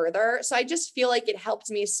plummeting further. So I just feel like it helped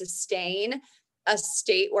me sustain a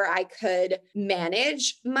state where I could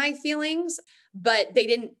manage my feelings, but they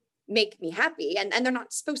didn't make me happy. And they're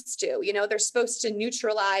not supposed to, they're supposed to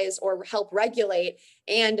neutralize or help regulate.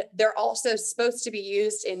 And they're also supposed to be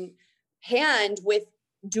used in hand with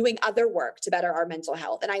doing other work to better our mental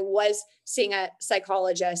health. And I was seeing a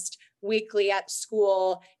psychologist weekly at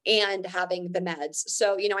school and having the meds.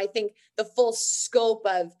 So, I think the full scope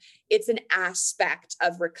of it's an aspect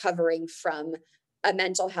of recovering from a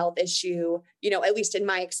mental health issue, at least in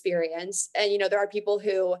my experience. And, there are people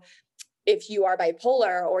who, if you are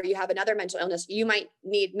bipolar or you have another mental illness, you might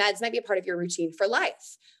need meds, might be a part of your routine for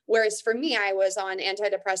life. Whereas for me, I was on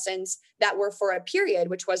antidepressants that were for a period,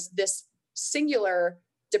 which was this singular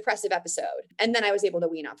depressive episode. And then I was able to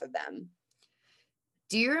wean off of them.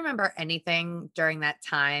 Do you remember anything during that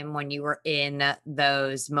time when you were in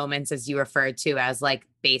those moments, as you referred to as like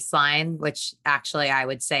baseline, which actually I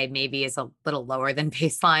would say maybe is a little lower than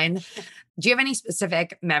baseline? Do you have any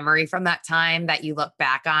specific memory from that time that you look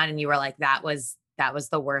back on and you were like, that was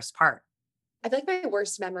the worst part? I feel like my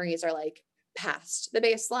worst memories are like past the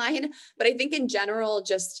baseline, but I think in general,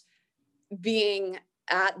 just being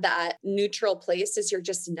at that neutral place is you're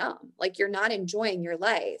just numb. Like you're not enjoying your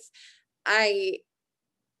life. I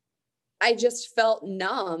just felt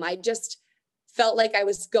numb. I just felt like I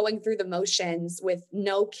was going through the motions with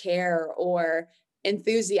no care or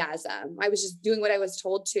enthusiasm. I was just doing what I was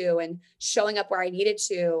told to and showing up where I needed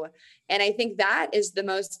to. And I think that is the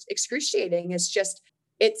most excruciating, is just,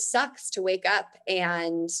 it sucks to wake up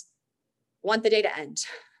and want the day to end.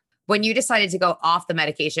 When you decided to go off the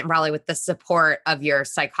medication, probably with the support of your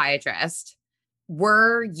psychiatrist,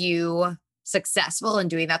 were you successful in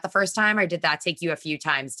doing that the first time, or did that take you a few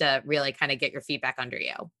times to really kind of get your feet back under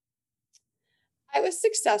you? I was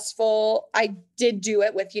successful. I did do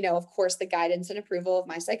it with, of course, the guidance and approval of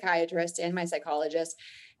my psychiatrist and my psychologist.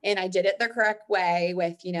 And I did it the correct way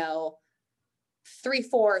with,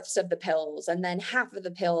 3/4 of the pills, and then half of the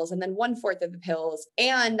pills, and then 1/4 of the pills.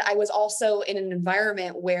 And I was also in an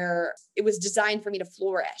environment where it was designed for me to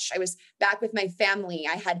flourish. I was back with my family.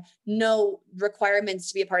 I had no requirements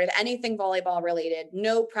to be a part of anything volleyball related,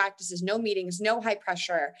 no practices, no meetings, no high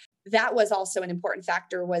pressure. That was also an important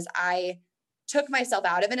factor, was I took myself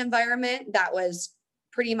out of an environment that was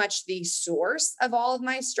pretty much the source of all of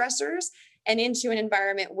my stressors and into an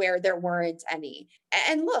environment where there weren't any.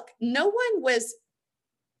 And look, no one was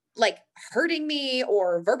like hurting me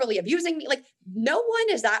or verbally abusing me. Like no one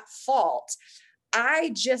is at fault. I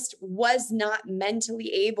just was not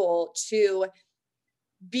mentally able to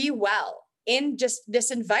be well in just this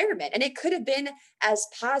environment. And it could have been as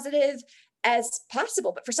positive as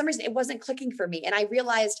possible, but for some reason it wasn't clicking for me. And I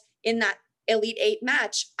realized in that Elite Eight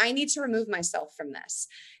match, I need to remove myself from this.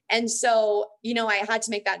 And so, I had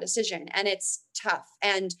to make that decision, and it's tough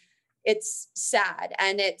and it's sad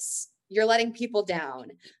and you're letting people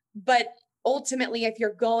down. But ultimately, if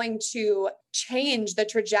you're going to change the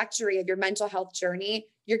trajectory of your mental health journey,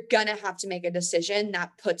 you're going to have to make a decision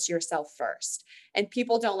that puts yourself first. And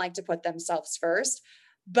people don't like to put themselves first,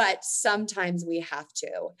 but sometimes we have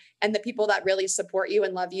to. And the people that really support you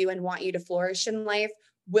and love you and want you to flourish in life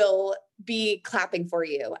will be clapping for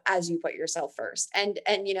you as you put yourself first. And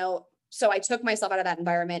so I took myself out of that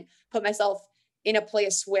environment, put myself in a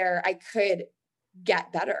place where I could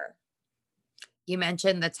get better. You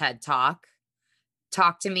mentioned the TED Talk.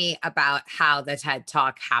 Talk to me about how the TED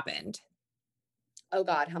Talk happened. Oh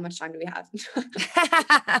God, how much time do we have?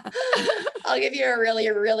 I'll give you a really,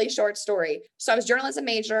 really short story. So I was a journalism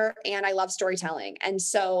major and I love storytelling. And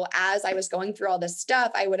so as I was going through all this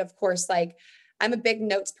stuff, I would, of course, I'm a big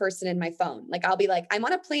notes person in my phone. I'll be like, I'm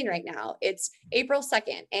on a plane right now. It's April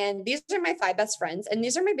 2nd. And these are my 5 best friends. And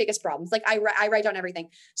these are my biggest problems. I write down everything.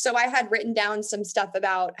 So I had written down some stuff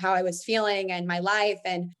about how I was feeling and my life.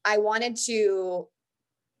 And I wanted to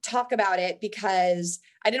talk about it because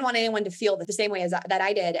I didn't want anyone to feel the same way as that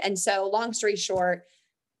I did. And so long story short,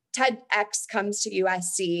 TEDx comes to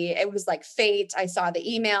USC. It was like fate. I saw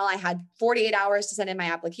the email. I had 48 hours to send in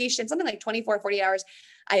my application, something like 24, 48 hours.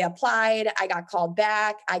 I applied. I got called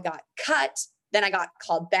back. I got cut. Then I got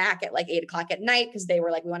called back at 8:00 at night because they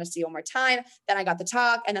were like, we want to see you one more time. Then I got the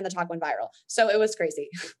talk, and then the talk went viral. So it was crazy.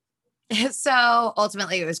 So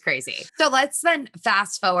ultimately it was crazy. So let's then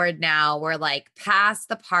fast forward now. We're past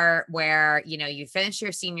the part where, you finished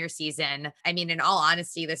your senior season. I mean, in all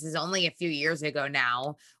honesty, this is only a few years ago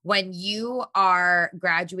now. When you are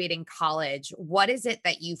graduating college, what is it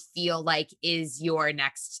that you feel like is your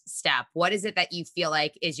next step? What is it that you feel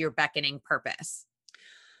like is your beckoning purpose?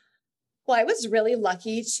 Well, I was really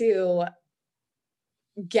lucky to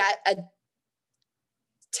get a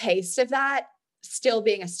taste of that still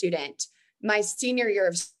being a student. My senior year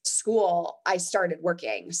of school, I started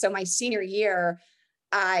working. So my senior year,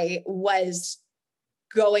 I was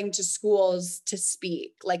going to schools to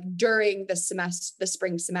speak during the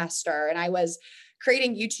spring semester. And I was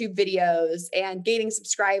creating YouTube videos and gaining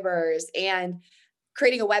subscribers and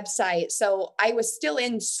creating a website. So I was still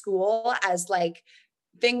in school as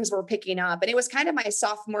things were picking up. And it was kind of my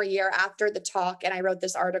sophomore year after the talk. And I wrote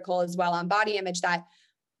this article as well on body image that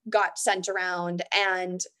got sent around.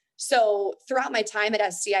 And so throughout my time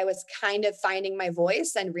at SC, I was kind of finding my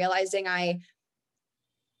voice and realizing I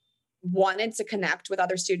wanted to connect with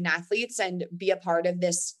other student athletes and be a part of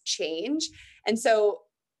this change. And so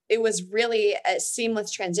it was really a seamless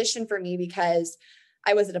transition for me because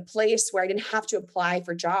I was at a place where I didn't have to apply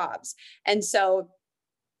for jobs. And so,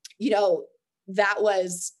 that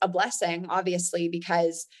was a blessing, obviously,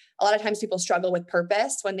 because a lot of times people struggle with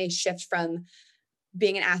purpose when they shift from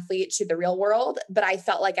being an athlete to the real world. But I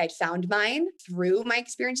felt like I'd found mine through my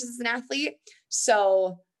experiences as an athlete.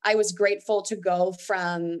 So I was grateful to go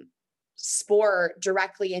from sport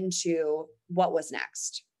directly into what was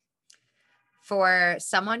next. For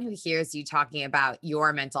someone who hears you talking about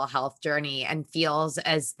your mental health journey and feels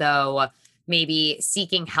as though maybe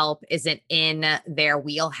seeking help isn't in their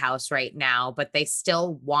wheelhouse right now, but they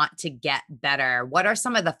still want to get better, what are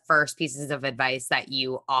some of the first pieces of advice that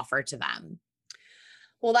you offer to them?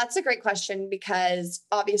 Well, that's a great question because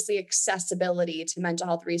obviously accessibility to mental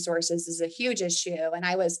health resources is a huge issue. And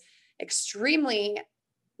I was extremely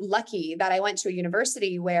lucky that I went to a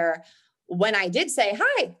university where when I did say,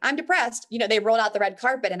 hi, I'm depressed, they rolled out the red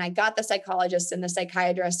carpet and I got the psychologist and the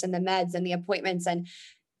psychiatrist and the meds and the appointments. And,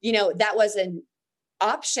 that was an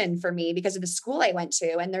option for me because of the school I went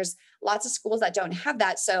to. And there's lots of schools that don't have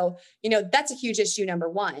that. So, that's a huge issue, number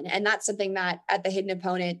one. And that's something that at the Hidden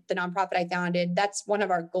Opponent, the nonprofit I founded, that's one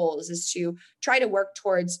of our goals is to try to work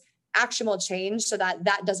towards actionable change so that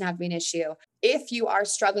that doesn't have to be an issue. If you are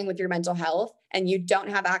struggling with your mental health and you don't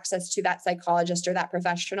have access to that psychologist or that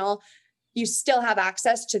professional, you still have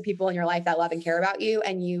access to people in your life that love and care about you.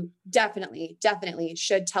 And you definitely, definitely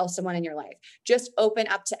should tell someone in your life. Just open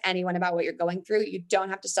up to anyone about what you're going through. You don't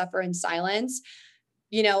have to suffer in silence.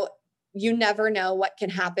 You never know what can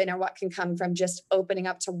happen or what can come from just opening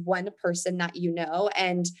up to one person that you know.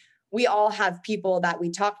 And we all have people that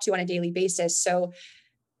we talk to on a daily basis. So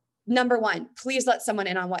number one, please let someone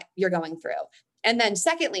in on what you're going through. And then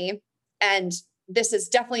secondly, and this is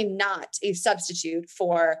definitely not a substitute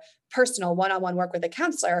for personal one-on-one work with a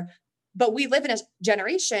counselor, but we live in a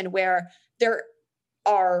generation where there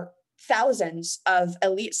are thousands of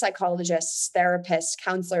elite psychologists, therapists,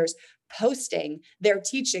 counselors posting their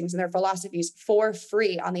teachings and their philosophies for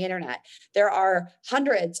free on the internet. There are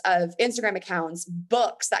hundreds of Instagram accounts,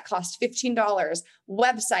 books that cost $15,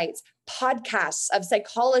 websites, podcasts of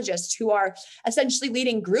psychologists who are essentially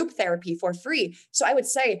leading group therapy for free. So I would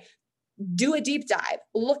say, do a deep dive,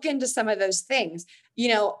 look into some of those things.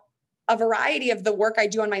 A variety of the work I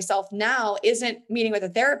do on myself now isn't meeting with a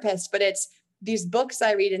therapist, but it's these books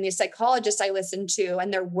I read and these psychologists I listen to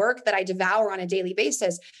and their work that I devour on a daily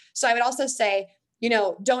basis. So I would also say,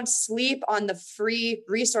 don't sleep on the free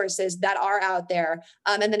resources that are out there.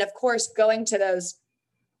 And then of course, going to those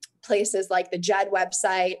places like the JED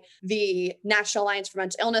website, the National Alliance for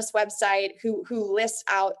Mental Illness website, who lists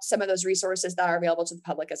out some of those resources that are available to the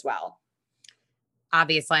public as well.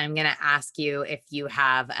 Obviously, I'm going to ask you if you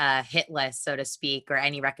have a hit list, so to speak, or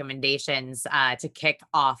any recommendations to kick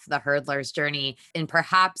off the hurdler's journey and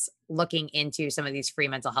perhaps looking into some of these free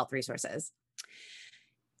mental health resources.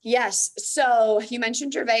 Yes. So you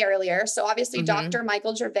mentioned Gervais earlier. So obviously Dr.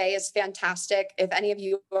 Michael Gervais is fantastic. If any of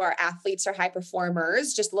you are athletes or high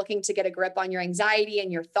performers, just looking to get a grip on your anxiety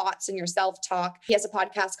and your thoughts and your self-talk, he has a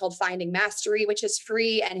podcast called Finding Mastery, which is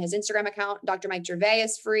free. And his Instagram account, Dr. Mike Gervais,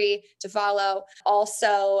 is free to follow.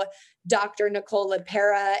 Also, Dr. Nicole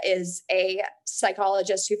LePera is a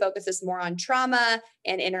psychologist who focuses more on trauma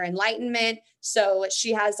and inner enlightenment. So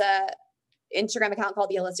she has a Instagram account called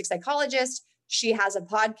The Holistic Psychologist. She has a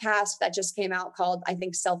podcast that just came out called, I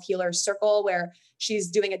think, Self Healer Circle, where she's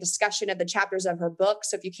doing a discussion of the chapters of her book.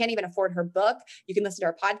 So if you can't even afford her book, you can listen to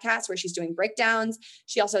her podcast where she's doing breakdowns.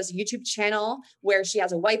 She also has a YouTube channel where she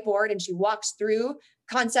has a whiteboard and she walks through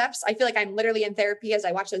concepts. I feel like I'm literally in therapy as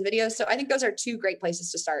I watch those videos. So I think those are two great places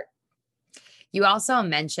to start. You also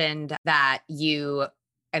mentioned that you,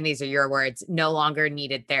 and these are your words, no longer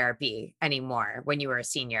needed therapy anymore when you were a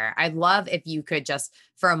senior. I'd love if you could just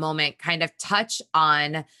for a moment kind of touch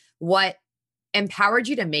on what empowered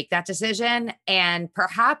you to make that decision and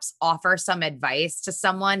perhaps offer some advice to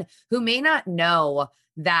someone who may not know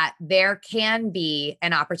that there can be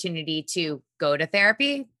an opportunity to go to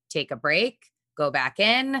therapy, take a break, go back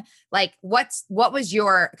in. Like what was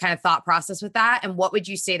your kind of thought process with that? And what would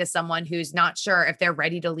you say to someone who's not sure if they're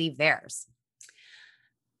ready to leave theirs?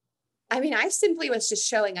 I mean, I simply was just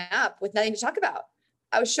showing up with nothing to talk about.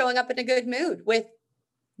 I was showing up in a good mood with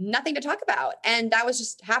nothing to talk about. And that was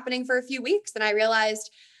just happening for a few weeks. And I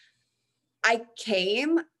realized I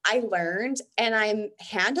came, I learned, and I'm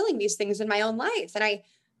handling these things in my own life. And I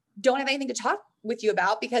don't have anything to talk with you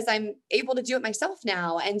about because I'm able to do it myself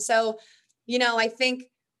now. And so, I think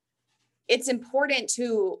it's important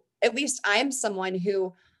to, at least I'm someone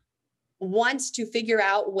who wants to figure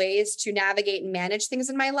out ways to navigate and manage things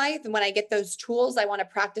in my life. And when I get those tools, I want to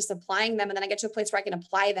practice applying them. And then I get to a place where I can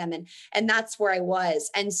apply them. And that's where I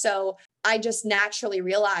was. And so I just naturally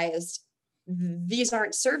realized these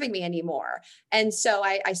aren't serving me anymore. And so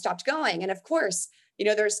I stopped going. And of course,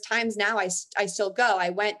 there's times now I still go. I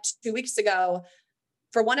went 2 weeks ago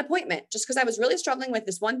for one appointment just because I was really struggling with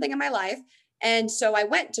this one thing in my life. And so I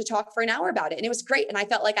went to talk for an hour about it and it was great. And I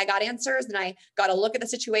felt like I got answers and I got a look at the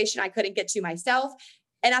situation I couldn't get to myself.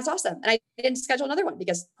 And that's awesome. And I didn't schedule another one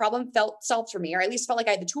because problem felt solved for me, or at least felt like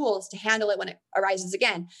I had the tools to handle it when it arises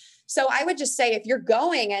again. So I would just say, if you're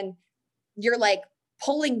going and you're like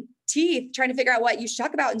pulling teeth, trying to figure out what you should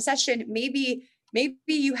talk about in session, maybe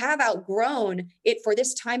you have outgrown it for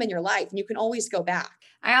this time in your life and you can always go back.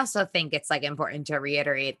 I also think it's like important to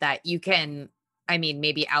reiterate that you can, I mean,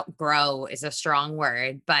 maybe outgrow is a strong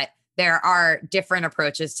word, but there are different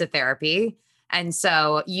approaches to therapy. And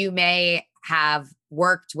so you may have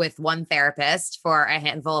worked with one therapist for a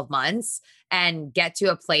handful of months and get to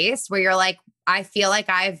a place where you're like, I feel like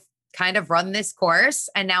I've kind of run this course.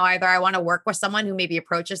 And now either I want to work with someone who maybe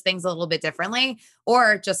approaches things a little bit differently,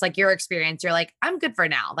 or just like your experience, you're like, I'm good for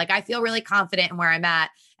now. Like, I feel really confident in where I'm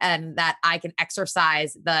at and that I can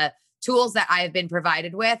exercise the tools that I've been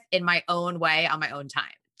provided with in my own way on my own time.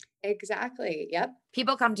 Exactly. Yep.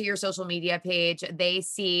 People come to your social media page, they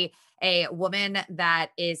see a woman that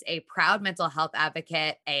is a proud mental health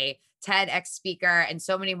advocate, a TEDx speaker, and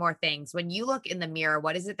so many more things. When you look in the mirror,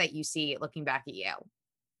 what is it that you see looking back at you?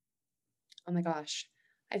 Oh my gosh.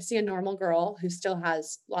 I see a normal girl who still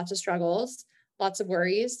has lots of struggles, lots of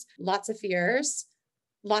worries, lots of fears,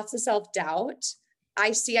 lots of self-doubt.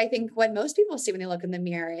 I think what most people see when they look in the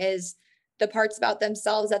mirror is the parts about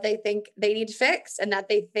themselves that they think they need to fix and that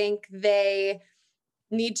they think they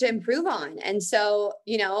need to improve on. And so,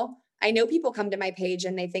 I know people come to my page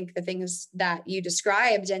and they think the things that you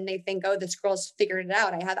described and they think, oh, this girl's figured it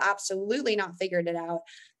out. I have absolutely not figured it out.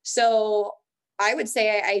 So I would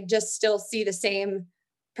say I just still see the same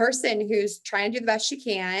person who's trying to do the best she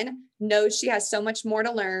can, knows she has so much more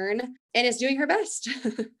to learn, and is doing her best.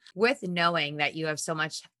 With knowing that you have so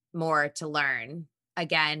much more to learn,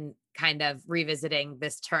 again, kind of revisiting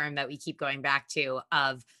this term that we keep going back to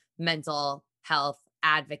of mental health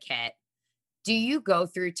advocate, do you go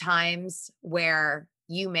through times where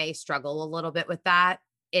you may struggle a little bit with that,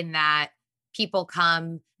 in that people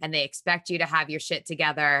come and they expect you to have your shit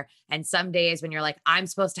together, and some days when you're like, I'm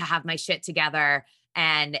supposed to have my shit together,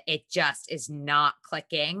 and it just is not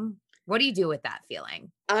clicking? What do you do with that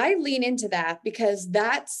feeling? I lean into that because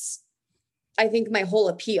that's, I think, my whole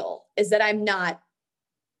appeal is that I'm not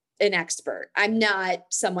an expert. I'm not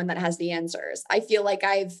someone that has the answers. I feel like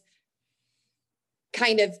I've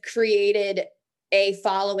kind of created a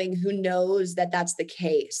following who knows that that's the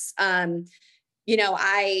case.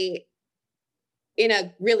 I, in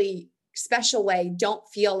a really special way, don't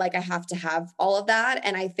feel like I have to have all of that.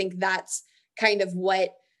 And I think that's kind of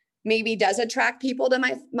what maybe does attract people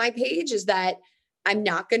to my page, is that I'm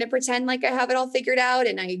not going to pretend like I have it all figured out,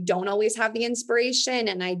 and I don't always have the inspiration,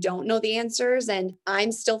 and I don't know the answers, and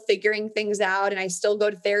I'm still figuring things out, and I still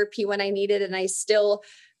go to therapy when I need it, and I still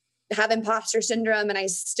have imposter syndrome, and I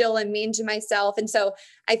still am mean to myself. And so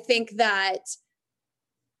I think that,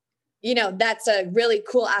 that's a really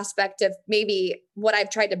cool aspect of maybe what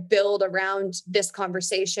I've tried to build around this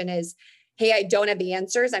conversation is, hey, I don't have the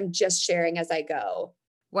answers. I'm just sharing as I go.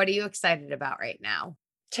 What are you excited about right now?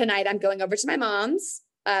 Tonight, I'm going over to my mom's.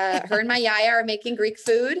 Her and my yaya are making Greek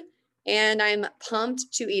food, and I'm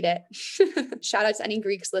pumped to eat it. Shout out to any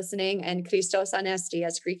Greeks listening, and Christos Anesti,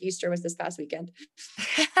 as Greek Easter was this past weekend.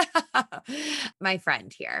 My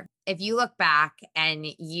friend here, if you look back and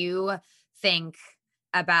you think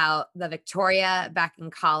about the Victoria back in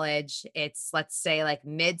college, it's, let's say, like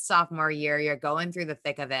mid-sophomore year, you're going through the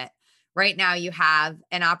thick of it. Right now, you have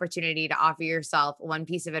an opportunity to offer yourself one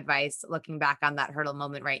piece of advice looking back on that hurdle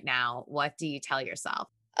moment right now. What do you tell yourself?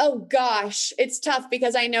 Oh gosh, it's tough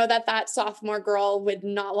because I know that sophomore girl would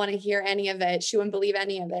not want to hear any of it. She wouldn't believe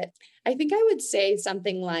any of it. I think I would say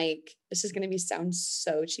something like, this is going to sound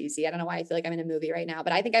so cheesy. I don't know why I feel like I'm in a movie right now,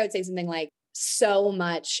 but I think I would say something like, so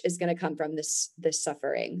much is going to come from this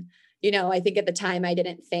suffering. I think at the time I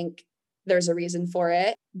didn't think there's a reason for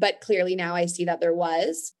it, but clearly now I see that there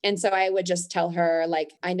was. And so I would just tell her,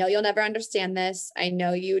 like, I know you'll never understand this. I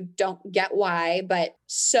know you don't get why, but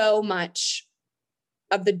so much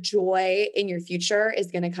of the joy in your future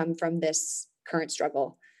is going to come from this current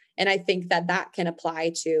struggle. And I think that can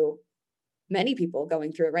apply to many people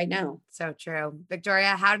going through it right now. So true.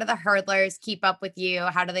 Victoria, how do the hurdlers keep up with you?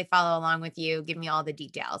 How do they follow along with you? Give me all the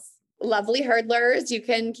details. Lovely hurdlers. You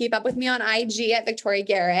can keep up with me on IG at Victoria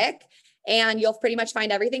Garrick, and you'll pretty much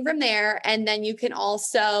find everything from there. And then you can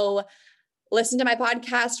also listen to my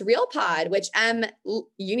podcast, Real Pod, which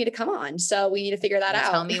you need to come on. So we need to figure that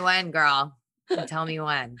out. Tell me when, girl. Tell me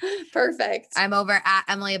when. Perfect. I'm over at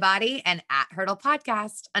Emily Abadi and at Hurdle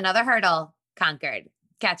Podcast. Another hurdle conquered.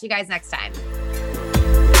 Catch you guys next time.